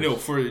 $35. No,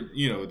 for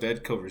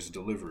that covers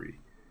delivery.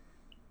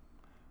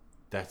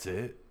 That's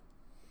it.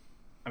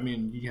 I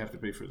mean, you have to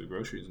pay for the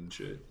groceries and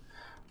shit.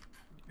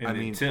 And I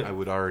mean, tip. I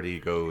would already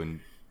go and.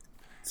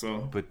 So,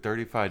 but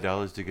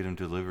 $35 to get them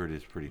delivered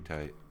is pretty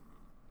tight.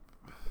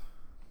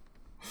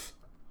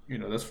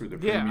 That's for the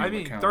Yeah, premium I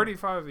mean, account.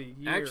 35 a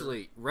year.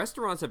 Actually,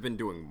 restaurants have been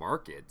doing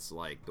markets.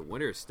 Like the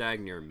Winter Stag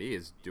near me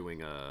is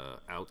doing a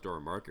outdoor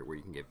market where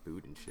you can get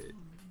food and shit.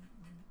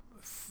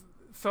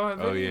 So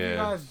have any of you yeah.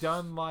 guys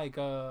done like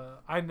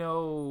I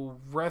know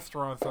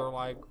restaurants are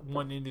like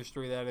one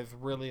industry that is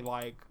really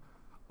like,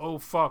 oh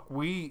fuck,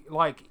 we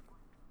like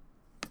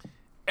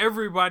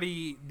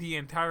everybody, the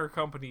entire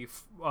company,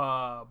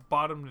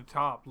 bottom to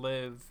top,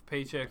 lives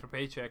paycheck to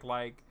paycheck.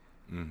 Like,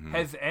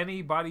 has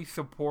anybody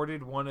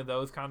supported one of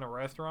those kind of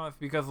restaurants?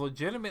 Because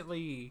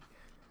legitimately,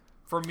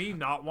 for me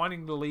not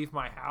wanting to leave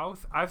my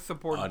house, I've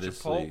supported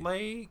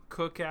Chipotle,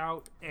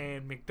 Cookout,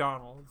 and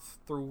McDonald's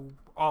through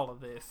all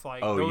of this.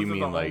 Like, Oh, those you are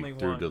mean the like only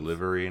through ones.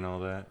 delivery and all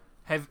that?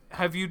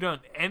 Have you done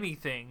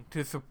anything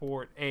to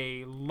support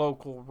a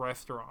local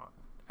restaurant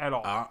at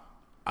all?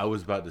 I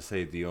was about to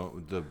say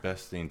the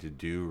best thing to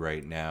do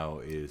right now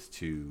is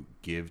to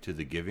give to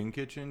the Giving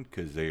Kitchen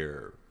because they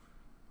are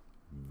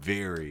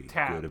very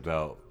good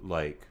about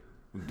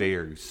they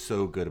are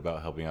so good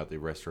about helping out the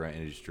restaurant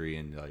industry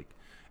and like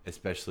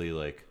especially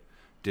like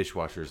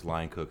dishwashers,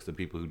 line cooks, the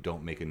people who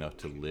don't make enough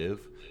to live.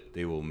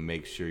 They will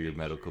make sure your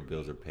medical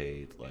bills are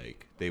paid.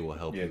 Like they will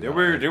help. Yeah, you they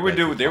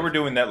out were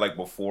doing that like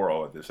before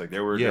all of this. Like they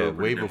were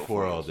way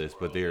before all this,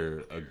 but they're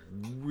a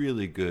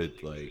really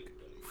good like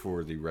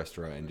for the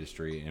restaurant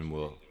industry and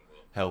will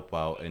help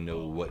out and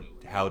know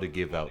how to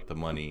give out the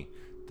money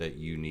that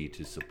you need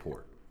to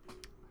support,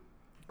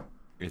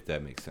 if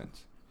that makes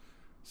sense.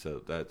 So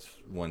that's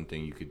one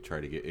thing you could try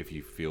to get if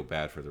you feel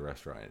bad for the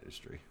restaurant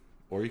industry,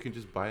 or you can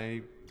just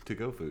buy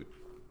to-go food.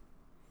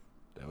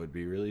 That would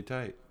be really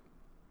tight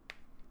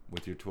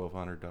with your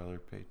 $1,200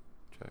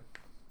 paycheck.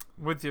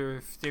 With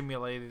your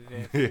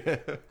stimulated Yeah.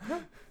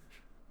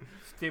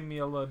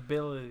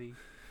 stimulability.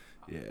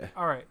 Yeah.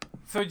 All right.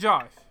 So,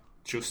 Josh,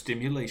 Your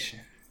stimulation.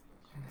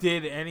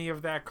 did any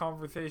of that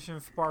conversation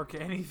spark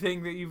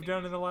anything that you've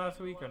done in the last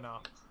week or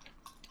not?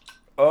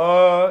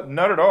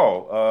 Not at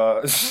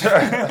all.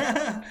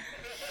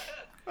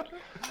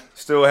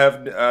 Still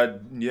have,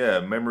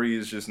 memory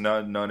is just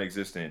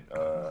non-existent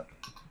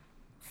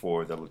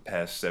for the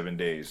past 7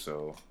 days.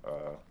 So,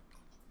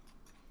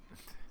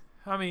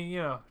 I mean,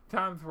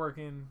 time's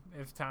working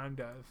if time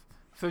does.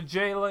 So,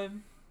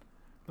 Jalen,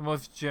 the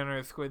most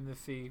generous squid in the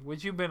sea,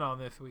 what you been on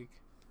this week?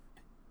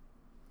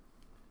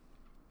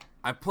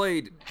 I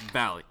played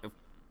Valley. Of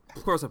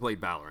course, I played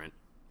Valorant.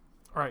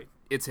 All right.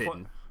 It's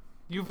hidden.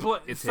 You play.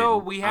 It's So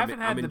hidden. we haven't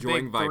had I'm the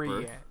enjoying big three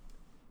Viper. yet.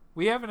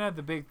 We haven't had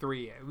the big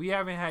three yet. We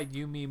haven't had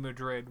Yumi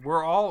Madrid.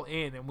 We're all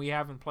in, and we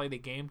haven't played a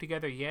game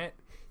together yet.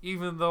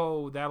 Even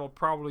though that'll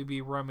probably be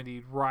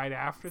remedied right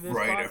after this.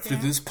 Right podcast. after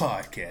this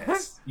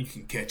podcast, you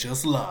can catch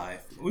us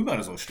live. We might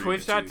as well stream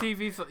it too.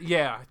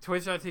 Twitch.tv,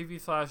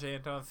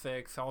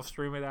 Twitch.tv/Anton6. I'll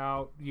stream it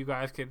out. You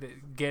guys could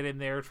get in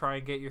there, try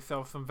and get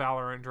yourself some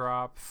Valorant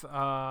drops.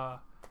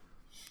 But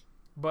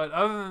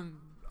other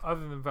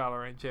than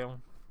Valorant, Jalen.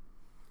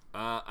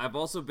 I've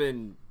also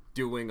been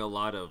doing a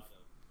lot of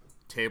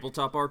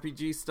tabletop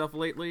RPG stuff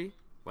lately.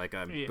 Like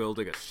I'm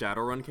building a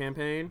Shadowrun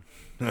campaign.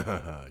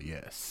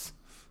 Yes.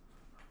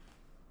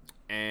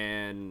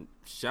 And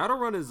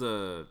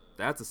Shadowrun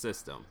that's a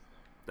system.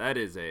 That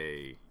is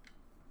a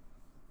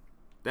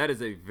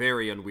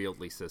very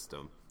unwieldy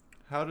system.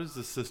 How does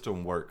the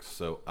system work?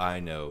 So I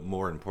know.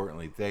 More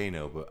importantly, they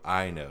know, but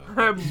I know.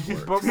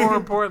 But more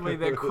importantly,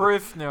 that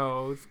Chris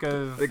knows,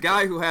 because The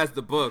guy who has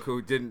the book, who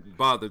didn't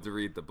bother to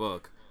read the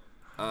book.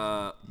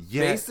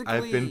 Yes,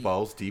 I've been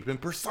balls deep in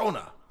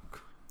Persona.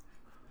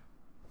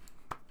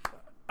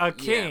 a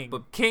king, Yeah,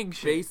 but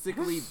kingship.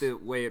 Basically, the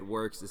way it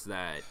works is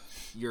that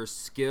your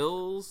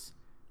skills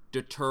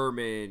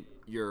determine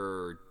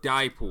your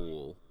die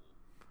pool,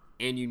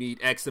 and you need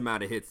X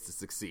amount of hits to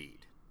succeed.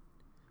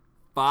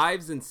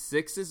 5s and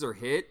 6s are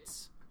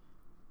hits.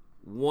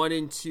 1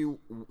 and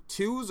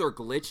 2s are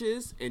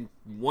glitches, and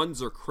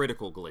 1s are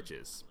critical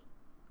glitches.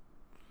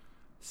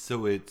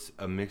 So it's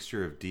a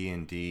mixture of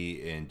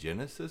D&D and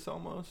Genesis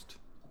almost?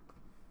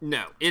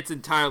 No, it's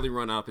entirely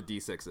run off of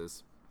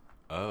D6s.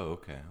 Oh,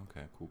 okay.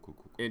 Cool.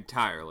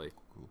 Entirely.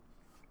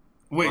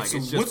 Wait, Like, so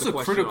it's just what's a a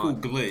question critical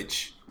on-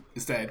 glitch?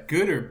 Is that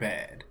good or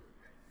bad?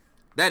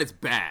 That is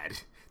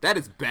bad. That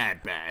is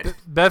bad.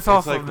 That's It's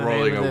also like the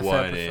rolling name a of this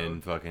 1 episode.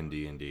 in fucking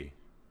D&D.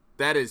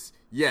 That is,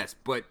 yes,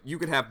 but you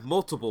could have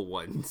multiple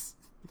ones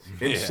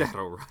in Yeah.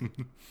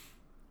 Shadowrun.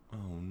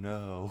 Oh,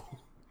 no.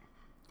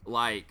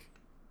 Like,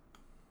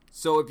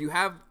 so if you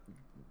have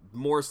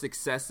more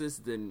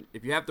successes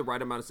if you have the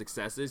right amount of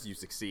successes, you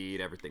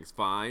succeed, everything's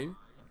fine.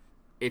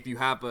 If you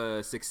have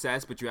a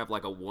success, but you have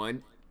like a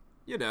 1,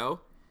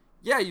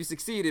 yeah, you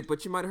succeeded,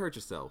 but you might have hurt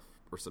yourself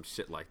or some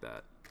shit like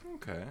that.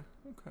 Okay.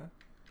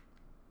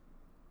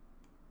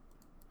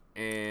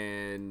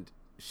 And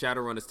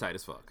Shadowrun is tight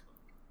as fuck.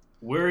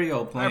 Where are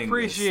y'all I playing?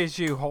 appreciate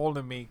you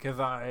holding me because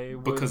I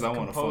was I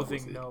wanna fuck with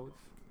composing it. notes.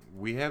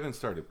 We haven't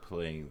started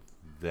playing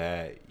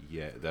that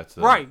yet. That's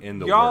Right, in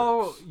the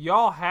works.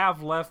 y'all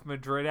have left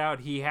Madrid out.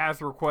 He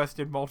has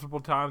requested multiple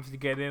times to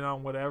get in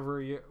on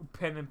whatever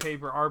pen and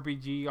paper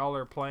RPG y'all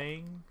are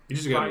playing. You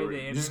just via gotta, the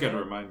you just gotta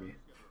internet. remind me,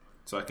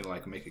 so I can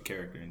like make a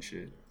character and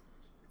shit.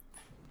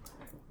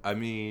 I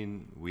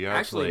mean, we are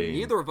Actually, playing.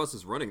 neither of us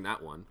is running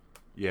that one.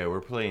 Yeah,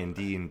 we're playing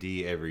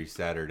D&D every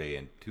Saturday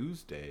and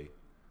Tuesday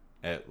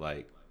at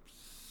like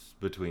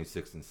between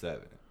 6 and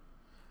 7.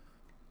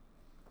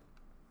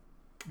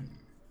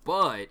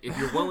 But if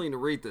you're willing to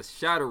read the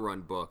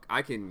Shadowrun book,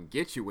 I can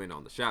get you in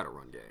on the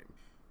Shadowrun game.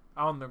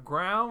 On the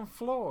ground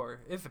floor,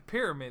 it's a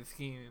pyramid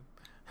scheme.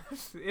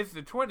 It's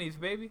the 20s,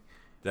 baby.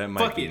 That might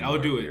Fuck be it, I'll more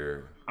do it.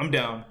 your- I'm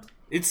down.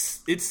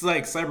 It's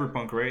like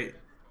Cyberpunk, right?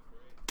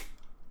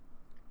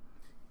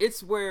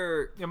 It's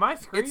where Am I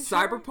screen it's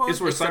sharing? Cyberpunk. It's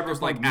where except there's,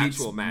 Cyberpunk like meets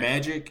actual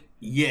magic.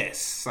 Yes,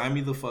 sign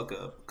me the fuck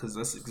up, because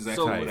that's exactly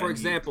So, what I for need.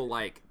 example,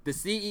 like the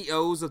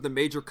CEOs of the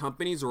major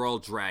companies are all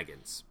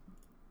dragons,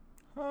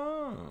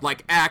 Oh.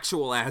 like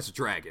actual ass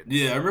dragons.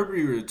 Yeah, I remember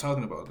you were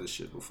talking about this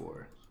shit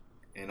before,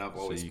 and I've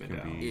always you been can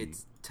down. be-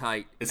 It's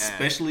tight,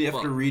 Especially as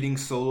after fuck. reading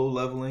Solo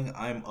Leveling,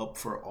 I'm up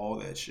for all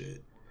that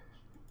shit.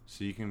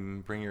 So you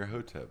can bring your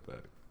Hotep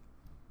back.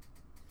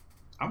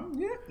 I don't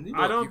You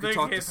could think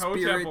talk to his Hotep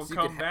spirits, will you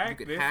come could back you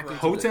could this hack round.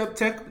 into Hotep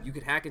Tech, You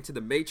could hack into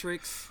the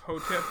Matrix.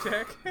 Hotep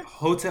Tech.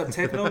 Hotep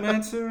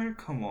Technomancer.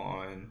 Come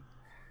on.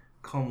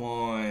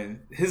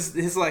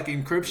 His like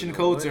encryption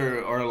codes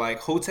are like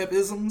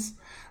Hotepisms.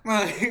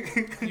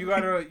 Like You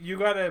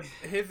gotta.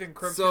 His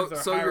encryptions are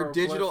So your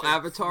digital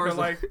hieroglyphics. avatars, They're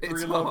like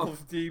it's 3 all- levels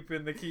deep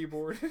in the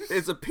keyboard.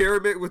 It's a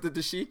pyramid with a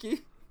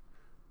dashiki.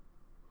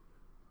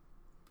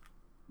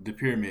 the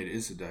pyramid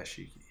is a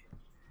dashiki.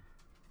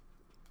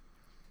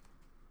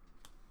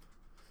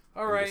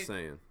 All I'm right. just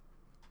saying.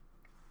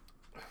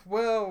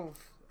 Well,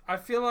 I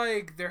feel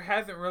like there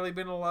hasn't really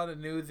been a lot of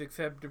news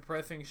except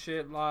depressing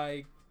shit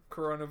like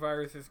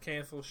coronavirus has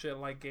canceled shit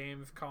like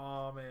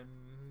Gamescom and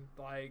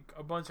like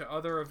a bunch of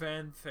other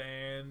events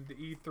and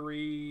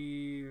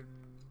E3. And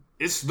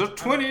It's the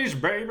 20s,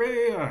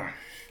 baby.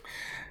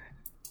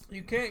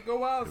 you can't go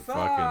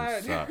fucking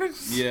outside.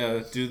 sucks.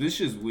 Yeah, dude, this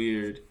shit's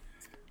weird.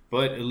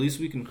 But at least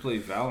we can play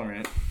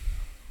Valorant.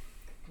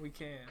 We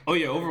can. Oh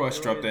yeah, Overwatch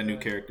There dropped is that new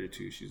character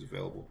too. She's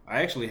available.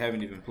 I actually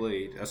haven't even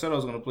played. I said I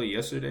was gonna play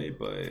yesterday,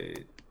 but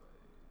It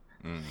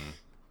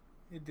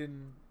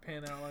didn't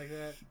pan out like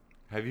that.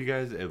 Have you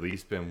guys at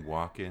least been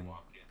walking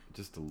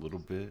just a little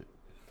bit?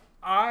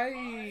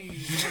 I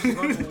am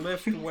going to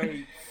lift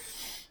weights.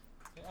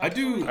 I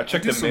do. I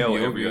check do the some mail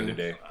yoga. every other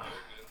day.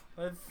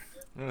 Let's,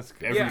 That's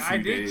good. Every yeah, I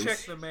few did days. check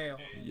the mail.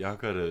 Y'all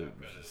gotta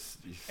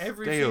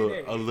Every stay few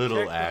days. a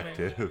little Check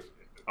the mail. active.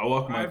 I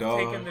walk my I've dog.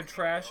 taken the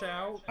trash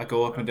out. I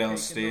go up and Taking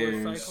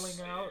downstairs. the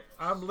recycling out.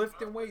 I'm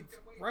lifting weights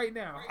right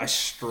now. I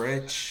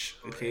stretch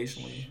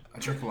occasionally. I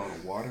drink a lot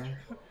of water.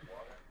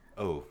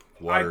 Oh,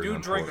 I water do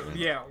is drink. important.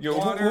 Yeah. Yo,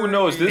 water who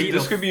knows? is-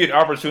 This could be an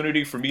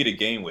opportunity for me to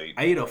gain weight.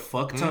 I eat a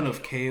fuck ton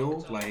of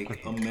kale,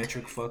 like a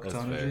metric fuck That's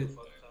ton fair. of it.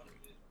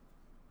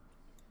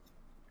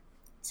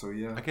 So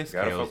yeah, I guess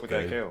Gotta kale's fuck with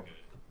good. that kale.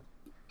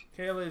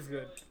 Kale is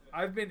good.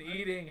 I've been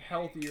eating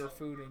healthier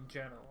food in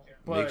general.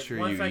 But Make sure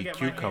once you I eat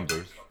get my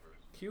cucumbers.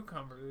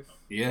 Cucumbers.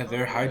 yeah,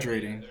 they're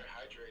hydrating.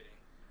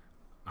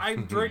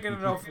 I'm drinking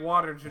enough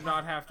water to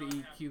not have to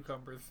eat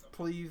cucumbers.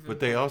 Please. But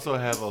they also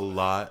have a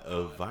lot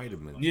of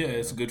vitamins. Yeah,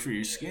 it's good for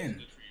your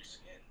skin.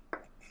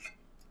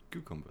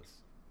 Cucumbers.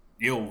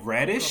 Yo,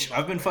 radish.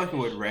 I've been fucking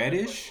with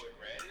radish.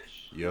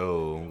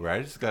 Yo,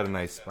 radish got a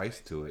nice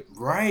spice to it.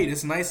 Right,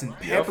 it's nice and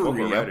Yeah, I fuck with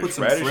peppery. I radish. put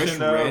some Radish fresh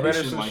and, radish radish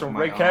in and like some my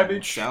red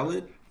cabbage.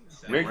 salad.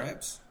 And Red-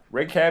 wraps.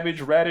 Red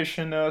cabbage, radish,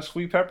 and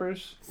sweet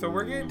peppers. So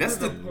we're getting That's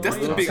to the, the- point. that's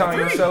the big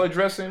Italian three. salad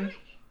dressing.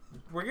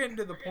 We're getting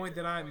to the point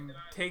that I'm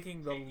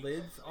taking the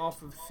lids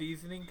off of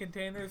seasoning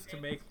containers to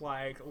make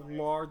like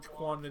large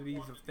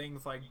quantities of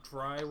things like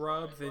dry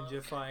rubs and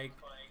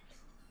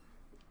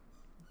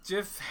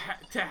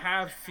to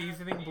have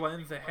seasoning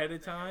blends ahead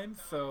of time.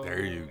 So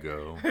There you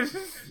go.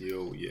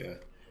 Yo, yeah.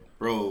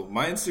 Bro,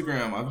 my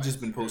Instagram, I've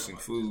just been posting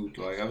food.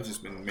 Like, I've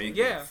just been making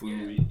Yeah.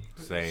 food.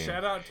 Same.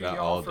 Shout out to That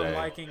y'all all for day.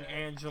 liking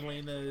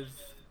Angelina's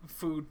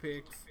food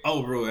pics.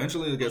 Oh, bro,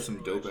 Angelina got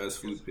some dope ass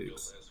food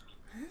pics.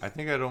 I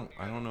think I don't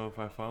know if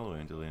I follow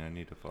Angelina. I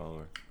need to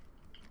follow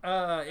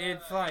her.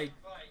 It's like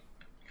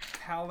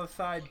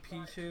Palisade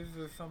peaches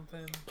or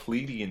something.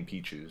 Pleiadian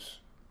peaches.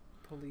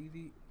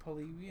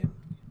 Palladian?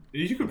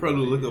 You could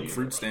probably look up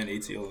fruit stand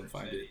ATL and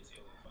find it.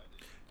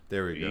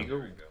 There we There you go.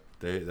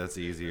 go. That's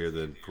easier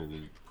than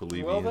Peruvian.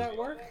 Will that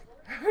work?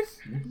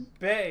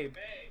 Babe,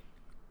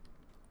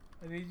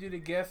 I need you to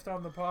guest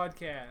on the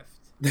podcast.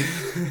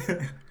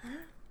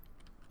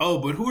 Oh,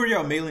 but who are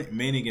y'all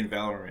maining in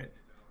Valorant?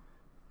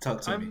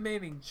 Talk to I'm me.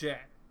 maining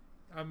Jet.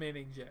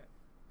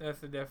 That's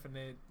the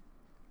definite.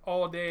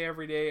 All day,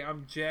 every day,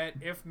 I'm Jet.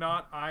 If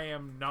not, I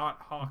am not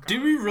Hawkeye.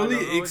 Did we I don't know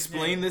really his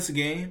explain name. this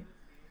game?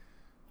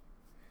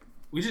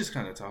 We just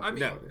kind of talked I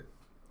mean- about it.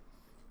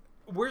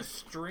 we're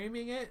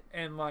streaming it,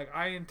 and like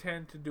I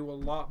intend to do a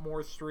lot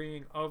more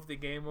streaming of the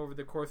game over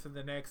the course of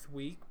the next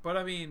week. But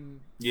I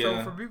mean,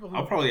 yeah, so for people who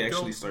I'll probably don't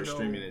actually start know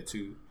streaming it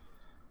too.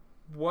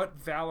 what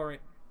Valorant,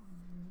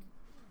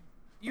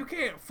 you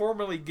can't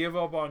formally give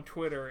up on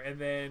Twitter and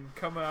then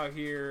come out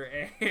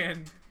here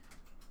and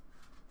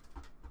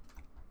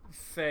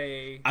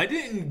say I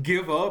didn't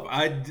give up.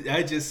 I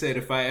just said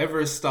if I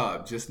ever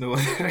stop, just know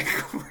that I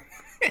quit.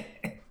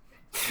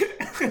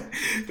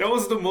 That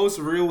was the most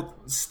real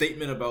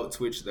statement about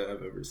Twitch that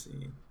I've ever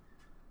seen.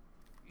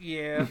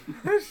 yeah.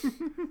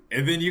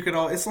 And then you could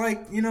all, it's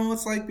like, you know,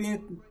 it's like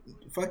being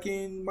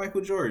fucking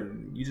Michael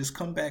Jordan. You just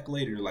come back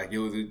later like,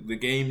 yo, the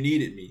game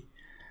needed me.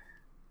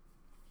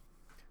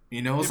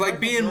 You know, it's Did like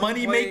Michael being Jordan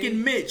money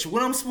making Mitch.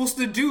 What I'm supposed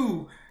to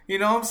do? You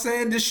know what I'm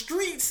saying? The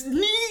streets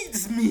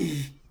needs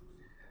me.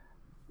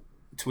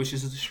 Twitch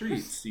is the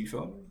streets. You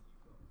feel me?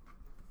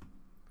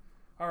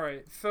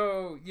 Alright,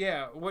 so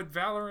yeah, what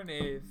Valorant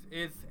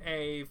is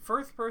a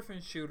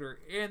first-person shooter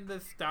in the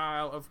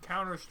style of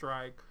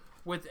Counter-Strike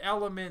with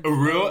elements A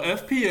real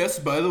of,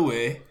 FPS, by the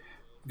way.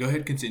 Go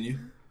ahead, continue.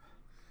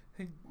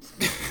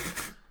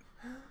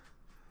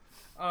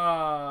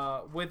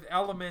 with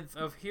elements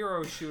of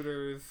hero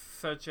shooters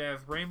such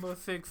as Rainbow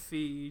Six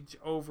Siege,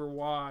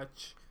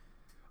 Overwatch,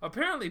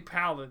 apparently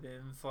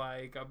Paladins.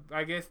 Like,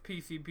 I guess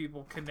PC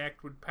people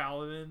connect with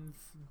Paladins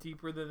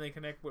deeper than they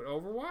connect with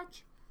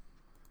Overwatch.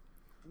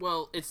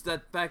 Well, it's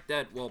that fact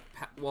that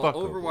Fuck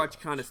Overwatch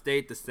kind of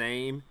stayed the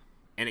same,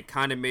 and it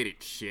kind of made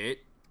it shit.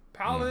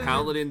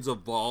 Paladins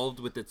evolved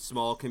with its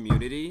small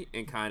community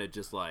and kind of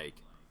just like.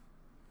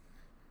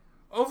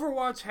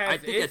 Overwatch has I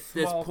think its at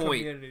this small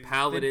point, community.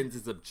 Paladins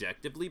is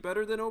objectively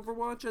better than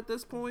Overwatch at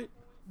this point.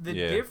 The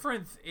Yeah.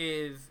 difference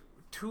is,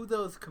 to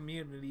those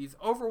communities,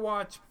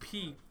 Overwatch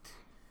peaked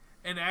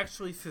and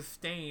actually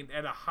sustained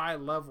at a high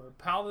level.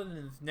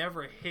 Paladins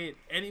never hit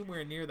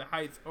anywhere near the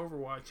heights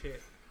Overwatch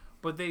hit,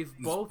 but they've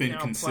both been now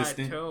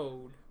consistent.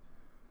 plateaued.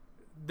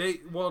 They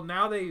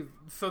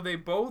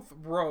both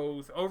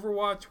rose.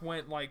 Overwatch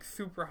went like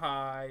super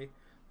high.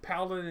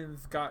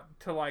 Paladins got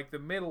to like the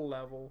middle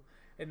level,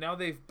 and now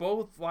they've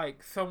both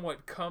like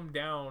somewhat come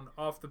down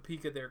off the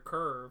peak of their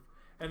curve,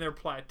 and they're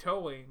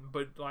plateauing.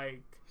 But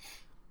like,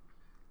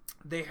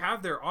 they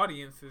have their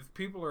audiences.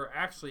 People are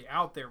actually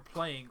out there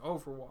playing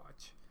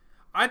Overwatch.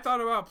 I thought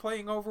about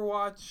playing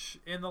Overwatch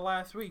in the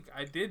last week.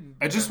 I didn't.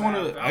 I just want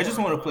to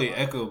Valorant. play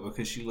Echo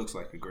because she looks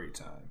like a great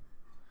time.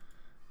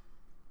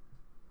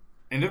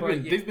 And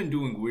But, they've been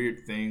doing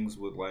weird things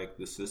with like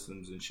the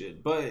systems and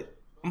shit. But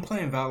I'm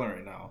playing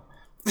Valorant now.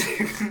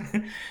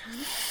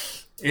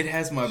 It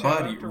has my Shout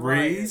body. out to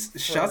Raze. Riot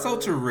Shouts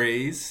out to for-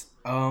 Raze.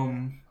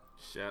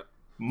 Shit.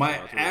 My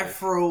Shout out to Raze.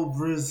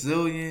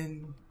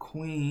 Afro-Brazilian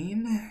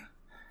queen.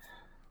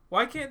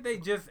 Why can't they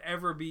just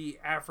ever be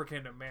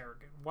African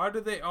American? Why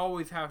do they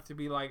always have to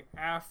be like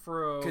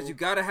Afro? Because you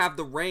gotta have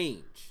the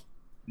range.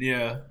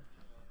 Yeah.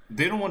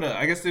 They don't want to,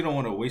 I guess they don't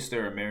want to waste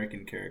their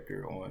American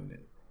character on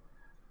it.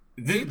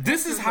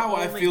 This is how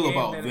I feel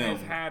about that them.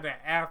 has had an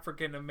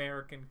African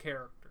American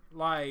character.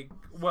 Like,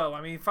 well,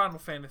 I mean, Final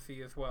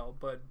Fantasy as well,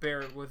 but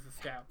Barrett was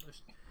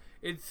established.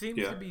 It seems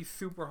Yeah. to be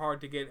super hard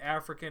to get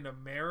African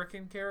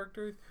American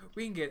characters.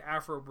 We can get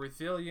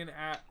Afro-Brazilian,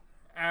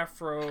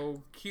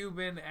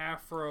 Afro-Cuban,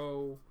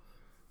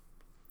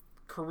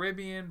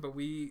 Afro-Caribbean, but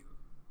we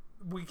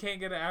can't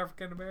get an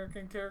African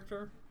American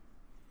character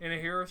in a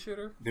hero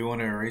shooter. They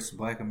want to erase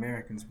black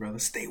Americans, brother.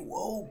 Stay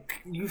woke.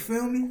 You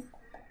feel me?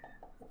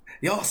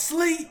 Y'all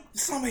sleep.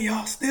 Some of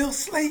y'all still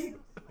sleep.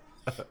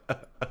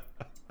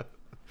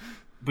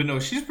 But no,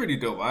 she's pretty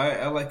dope.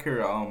 I like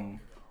her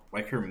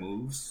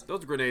moves.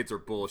 Those grenades are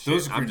bullshit.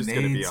 Those I'm just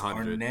gonna be grenades are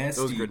 100.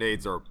 nasty. Those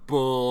grenades are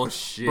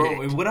bullshit.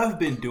 Bro, and what I've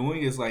been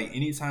doing is like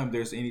anytime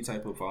there's any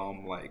type of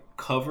like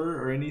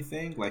cover or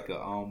anything, like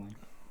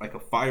a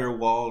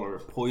firewall or a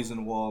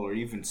poison wall or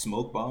even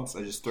smoke bombs,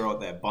 I just throw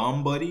out that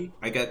bomb buddy.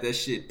 I got that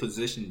shit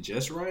positioned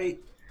just right.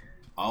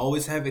 I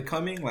always have it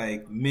coming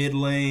like mid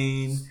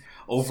lane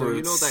over. So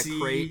you know that C,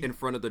 crate in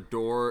front of the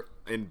door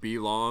in B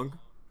long?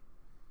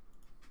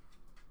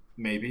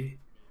 maybe.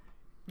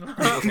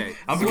 Okay,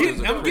 I'm so getting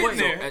there's a crate.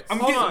 there. I'm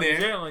Hold getting on, there.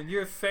 Jalen,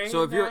 you're saying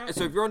So if you're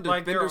on the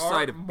like, there defender are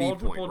side of B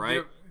multiple point,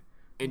 right?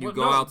 And you Well,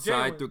 go no,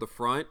 outside Jalen, through the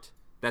front,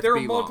 that's there are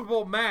B long.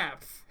 multiple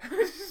maps.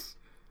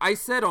 I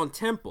said on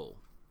Temple.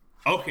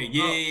 Okay,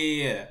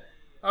 yeah.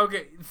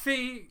 Okay,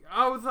 see,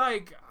 I was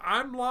like,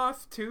 I'm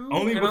lost too.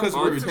 Only and I because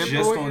was we're listening to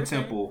just what on you're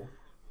saying. Temple.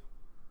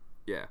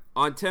 Yeah,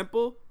 on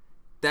Temple,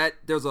 that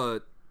there's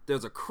a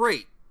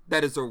crate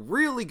that is a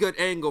really good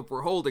angle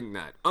for holding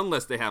that,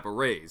 unless they have a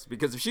raise.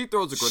 Because if she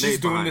throws a She's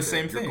grenade doing behind the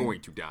same her, you're thing.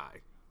 going to die.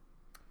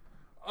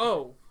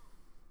 Oh,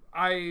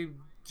 I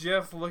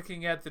just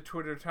looking at the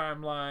Twitter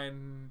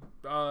timeline,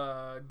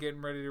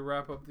 getting ready to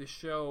wrap up the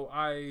show.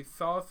 I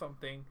saw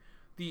something.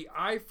 The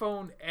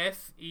iPhone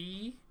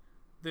SE,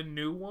 the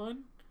new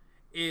one,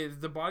 is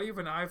the body of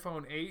an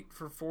iPhone 8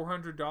 for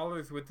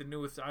 $400 with the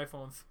newest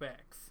iPhone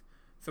specs.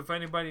 So if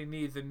anybody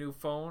needs a new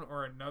phone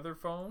or another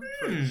phone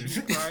for a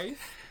cheap price,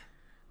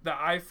 the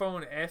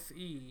iPhone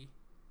SE,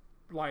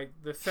 like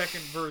the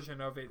second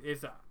version of it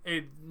is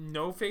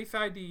no Face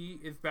ID.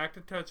 It's back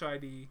to Touch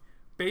ID.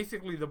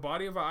 Basically, the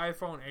body of an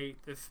iPhone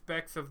 8, the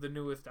specs of the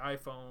newest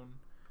iPhone,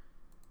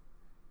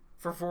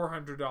 for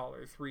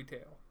 $400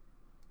 retail.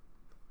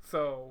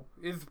 So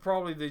it's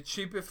probably the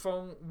cheapest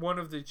phone, one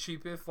of the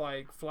cheapest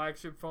like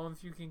flagship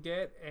phones you can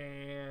get,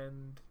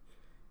 and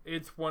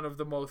it's one of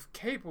the most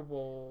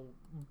capable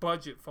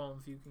budget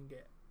phones you can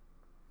get.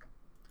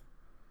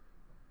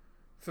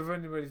 So if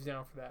anybody's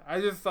down for that. I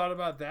just thought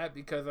about that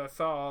because I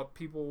saw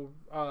people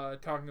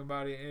talking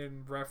about it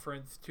in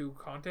reference to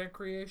content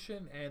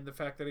creation and the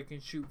fact that it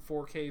can shoot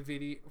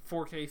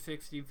 4K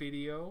 60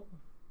 video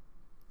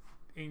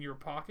in your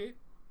pocket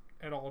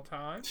at all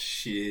times.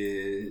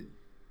 Shit.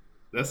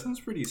 That sounds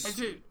pretty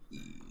sweet.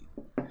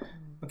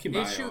 I'll keep my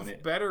eye on it. It shoots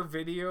better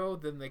video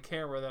than the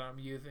camera that I'm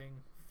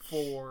using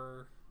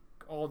for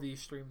all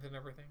these streams and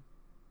everything.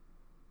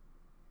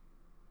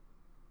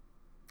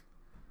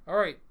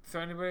 Alright, so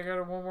anybody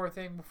got one more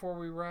thing before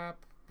we wrap?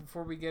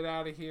 Before we get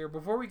out of here?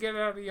 Before we get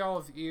out of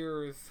y'all's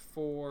ears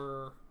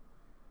for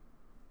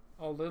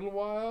a little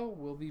while,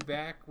 we'll be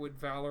back with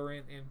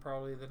Valorant in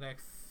probably the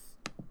next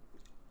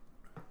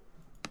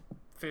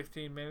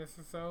 15 minutes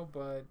or so,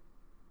 but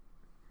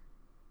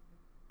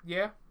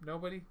yeah,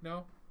 nobody?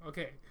 No?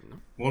 Okay.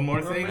 One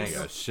more thing? I ain't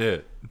got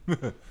shit.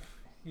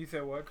 You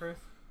said what, Chris?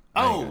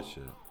 Oh!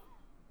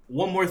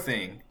 One more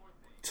thing.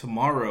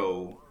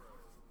 Tomorrow,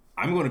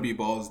 I'm going to be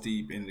balls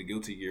deep in the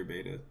Guilty Gear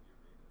beta.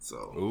 So.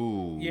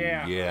 Ooh.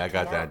 Yeah, I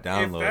got that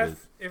downloaded.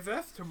 If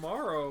that's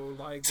tomorrow,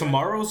 like.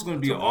 Tomorrow's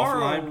going to be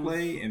offline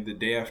play, and the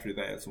day after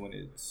that is when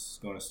it's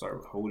going to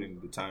start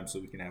holding the time so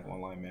we can have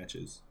online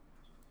matches.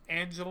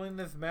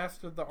 Angelina's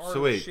mastered the art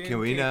so wait, of can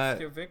we not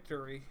to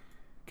victory.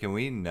 Can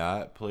we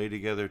not play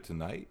together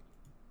tonight?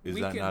 Is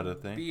that not a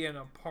thing? We can be in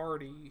a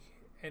party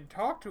and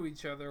talk to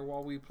each other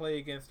while we play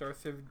against our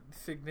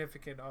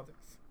significant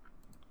others.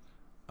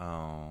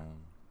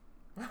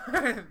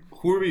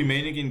 Who are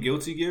remaining in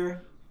Guilty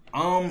Gear?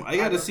 I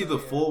got to see the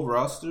full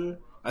roster.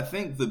 I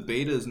think the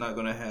beta is not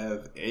going to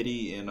have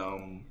Eddie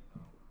and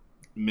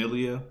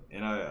Milia,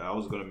 and I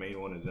was going to main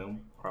one of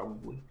them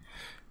probably.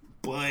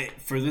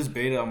 But for this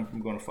beta,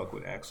 I'm going to fuck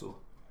with Axel.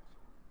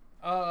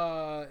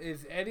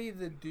 Is Eddie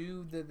the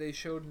dude that they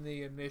showed in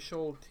the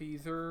initial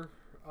teaser?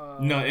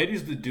 No,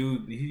 Eddie's the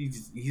dude.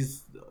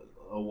 He's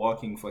a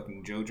walking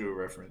fucking JoJo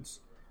reference.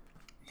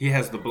 He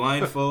has the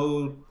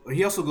blindfold.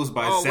 He also goes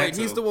by Sato. Wait,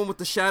 he's the one with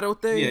the shadow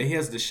thing? Yeah, he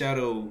has the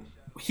shadow.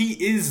 He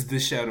is the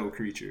shadow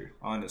creature,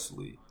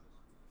 honestly.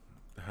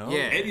 Hell?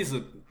 Yeah. Eddie's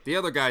the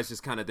other guy's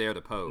just kind of there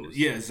to pose.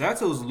 Yeah,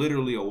 Zato's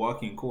literally a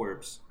walking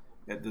corpse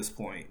at this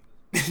point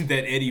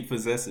that Eddie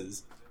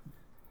possesses.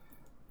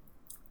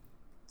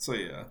 So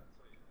yeah.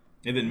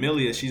 And then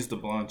Milia, she's the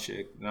blonde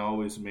chick. And I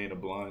always made a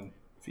blonde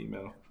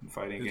female in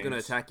fighting games. Who's going to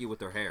attack you with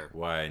their hair?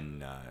 Why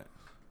not?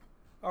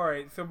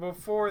 Alright, so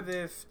before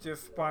this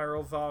just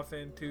spirals off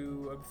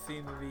into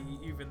obscenity,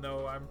 even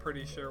though I'm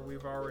pretty sure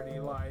we've already,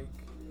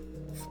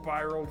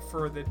 spiraled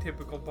for the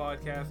typical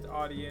podcast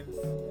audience.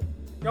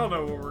 Y'all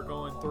know what we're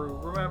going through.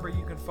 Remember,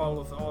 you can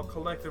follow us all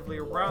collectively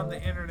around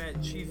the internet,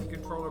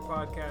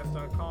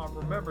 cheesycontrollerpodcast.com.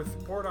 Remember,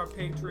 support our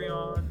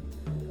Patreon.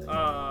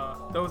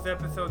 Those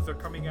episodes are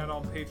coming out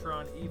on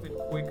Patreon even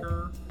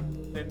quicker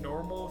than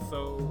normal,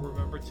 so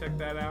remember, check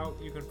that out.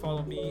 You can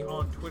follow me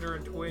on Twitter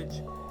and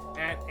Twitch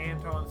at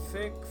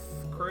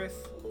Anton6, Chris,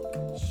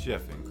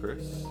 Chef and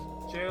Chris,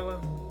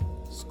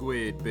 Jalen,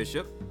 Squid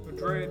Bishop,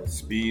 Madrid,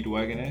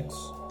 Speedwagon X,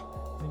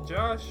 and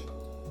Josh.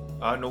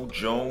 I know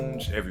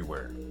Jones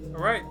everywhere.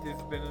 Alright, this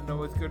has been a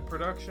Noah's Good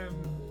production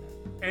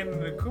and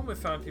an Akuma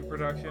Santi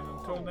production.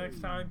 Until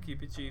next time,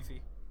 keep it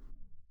cheesy.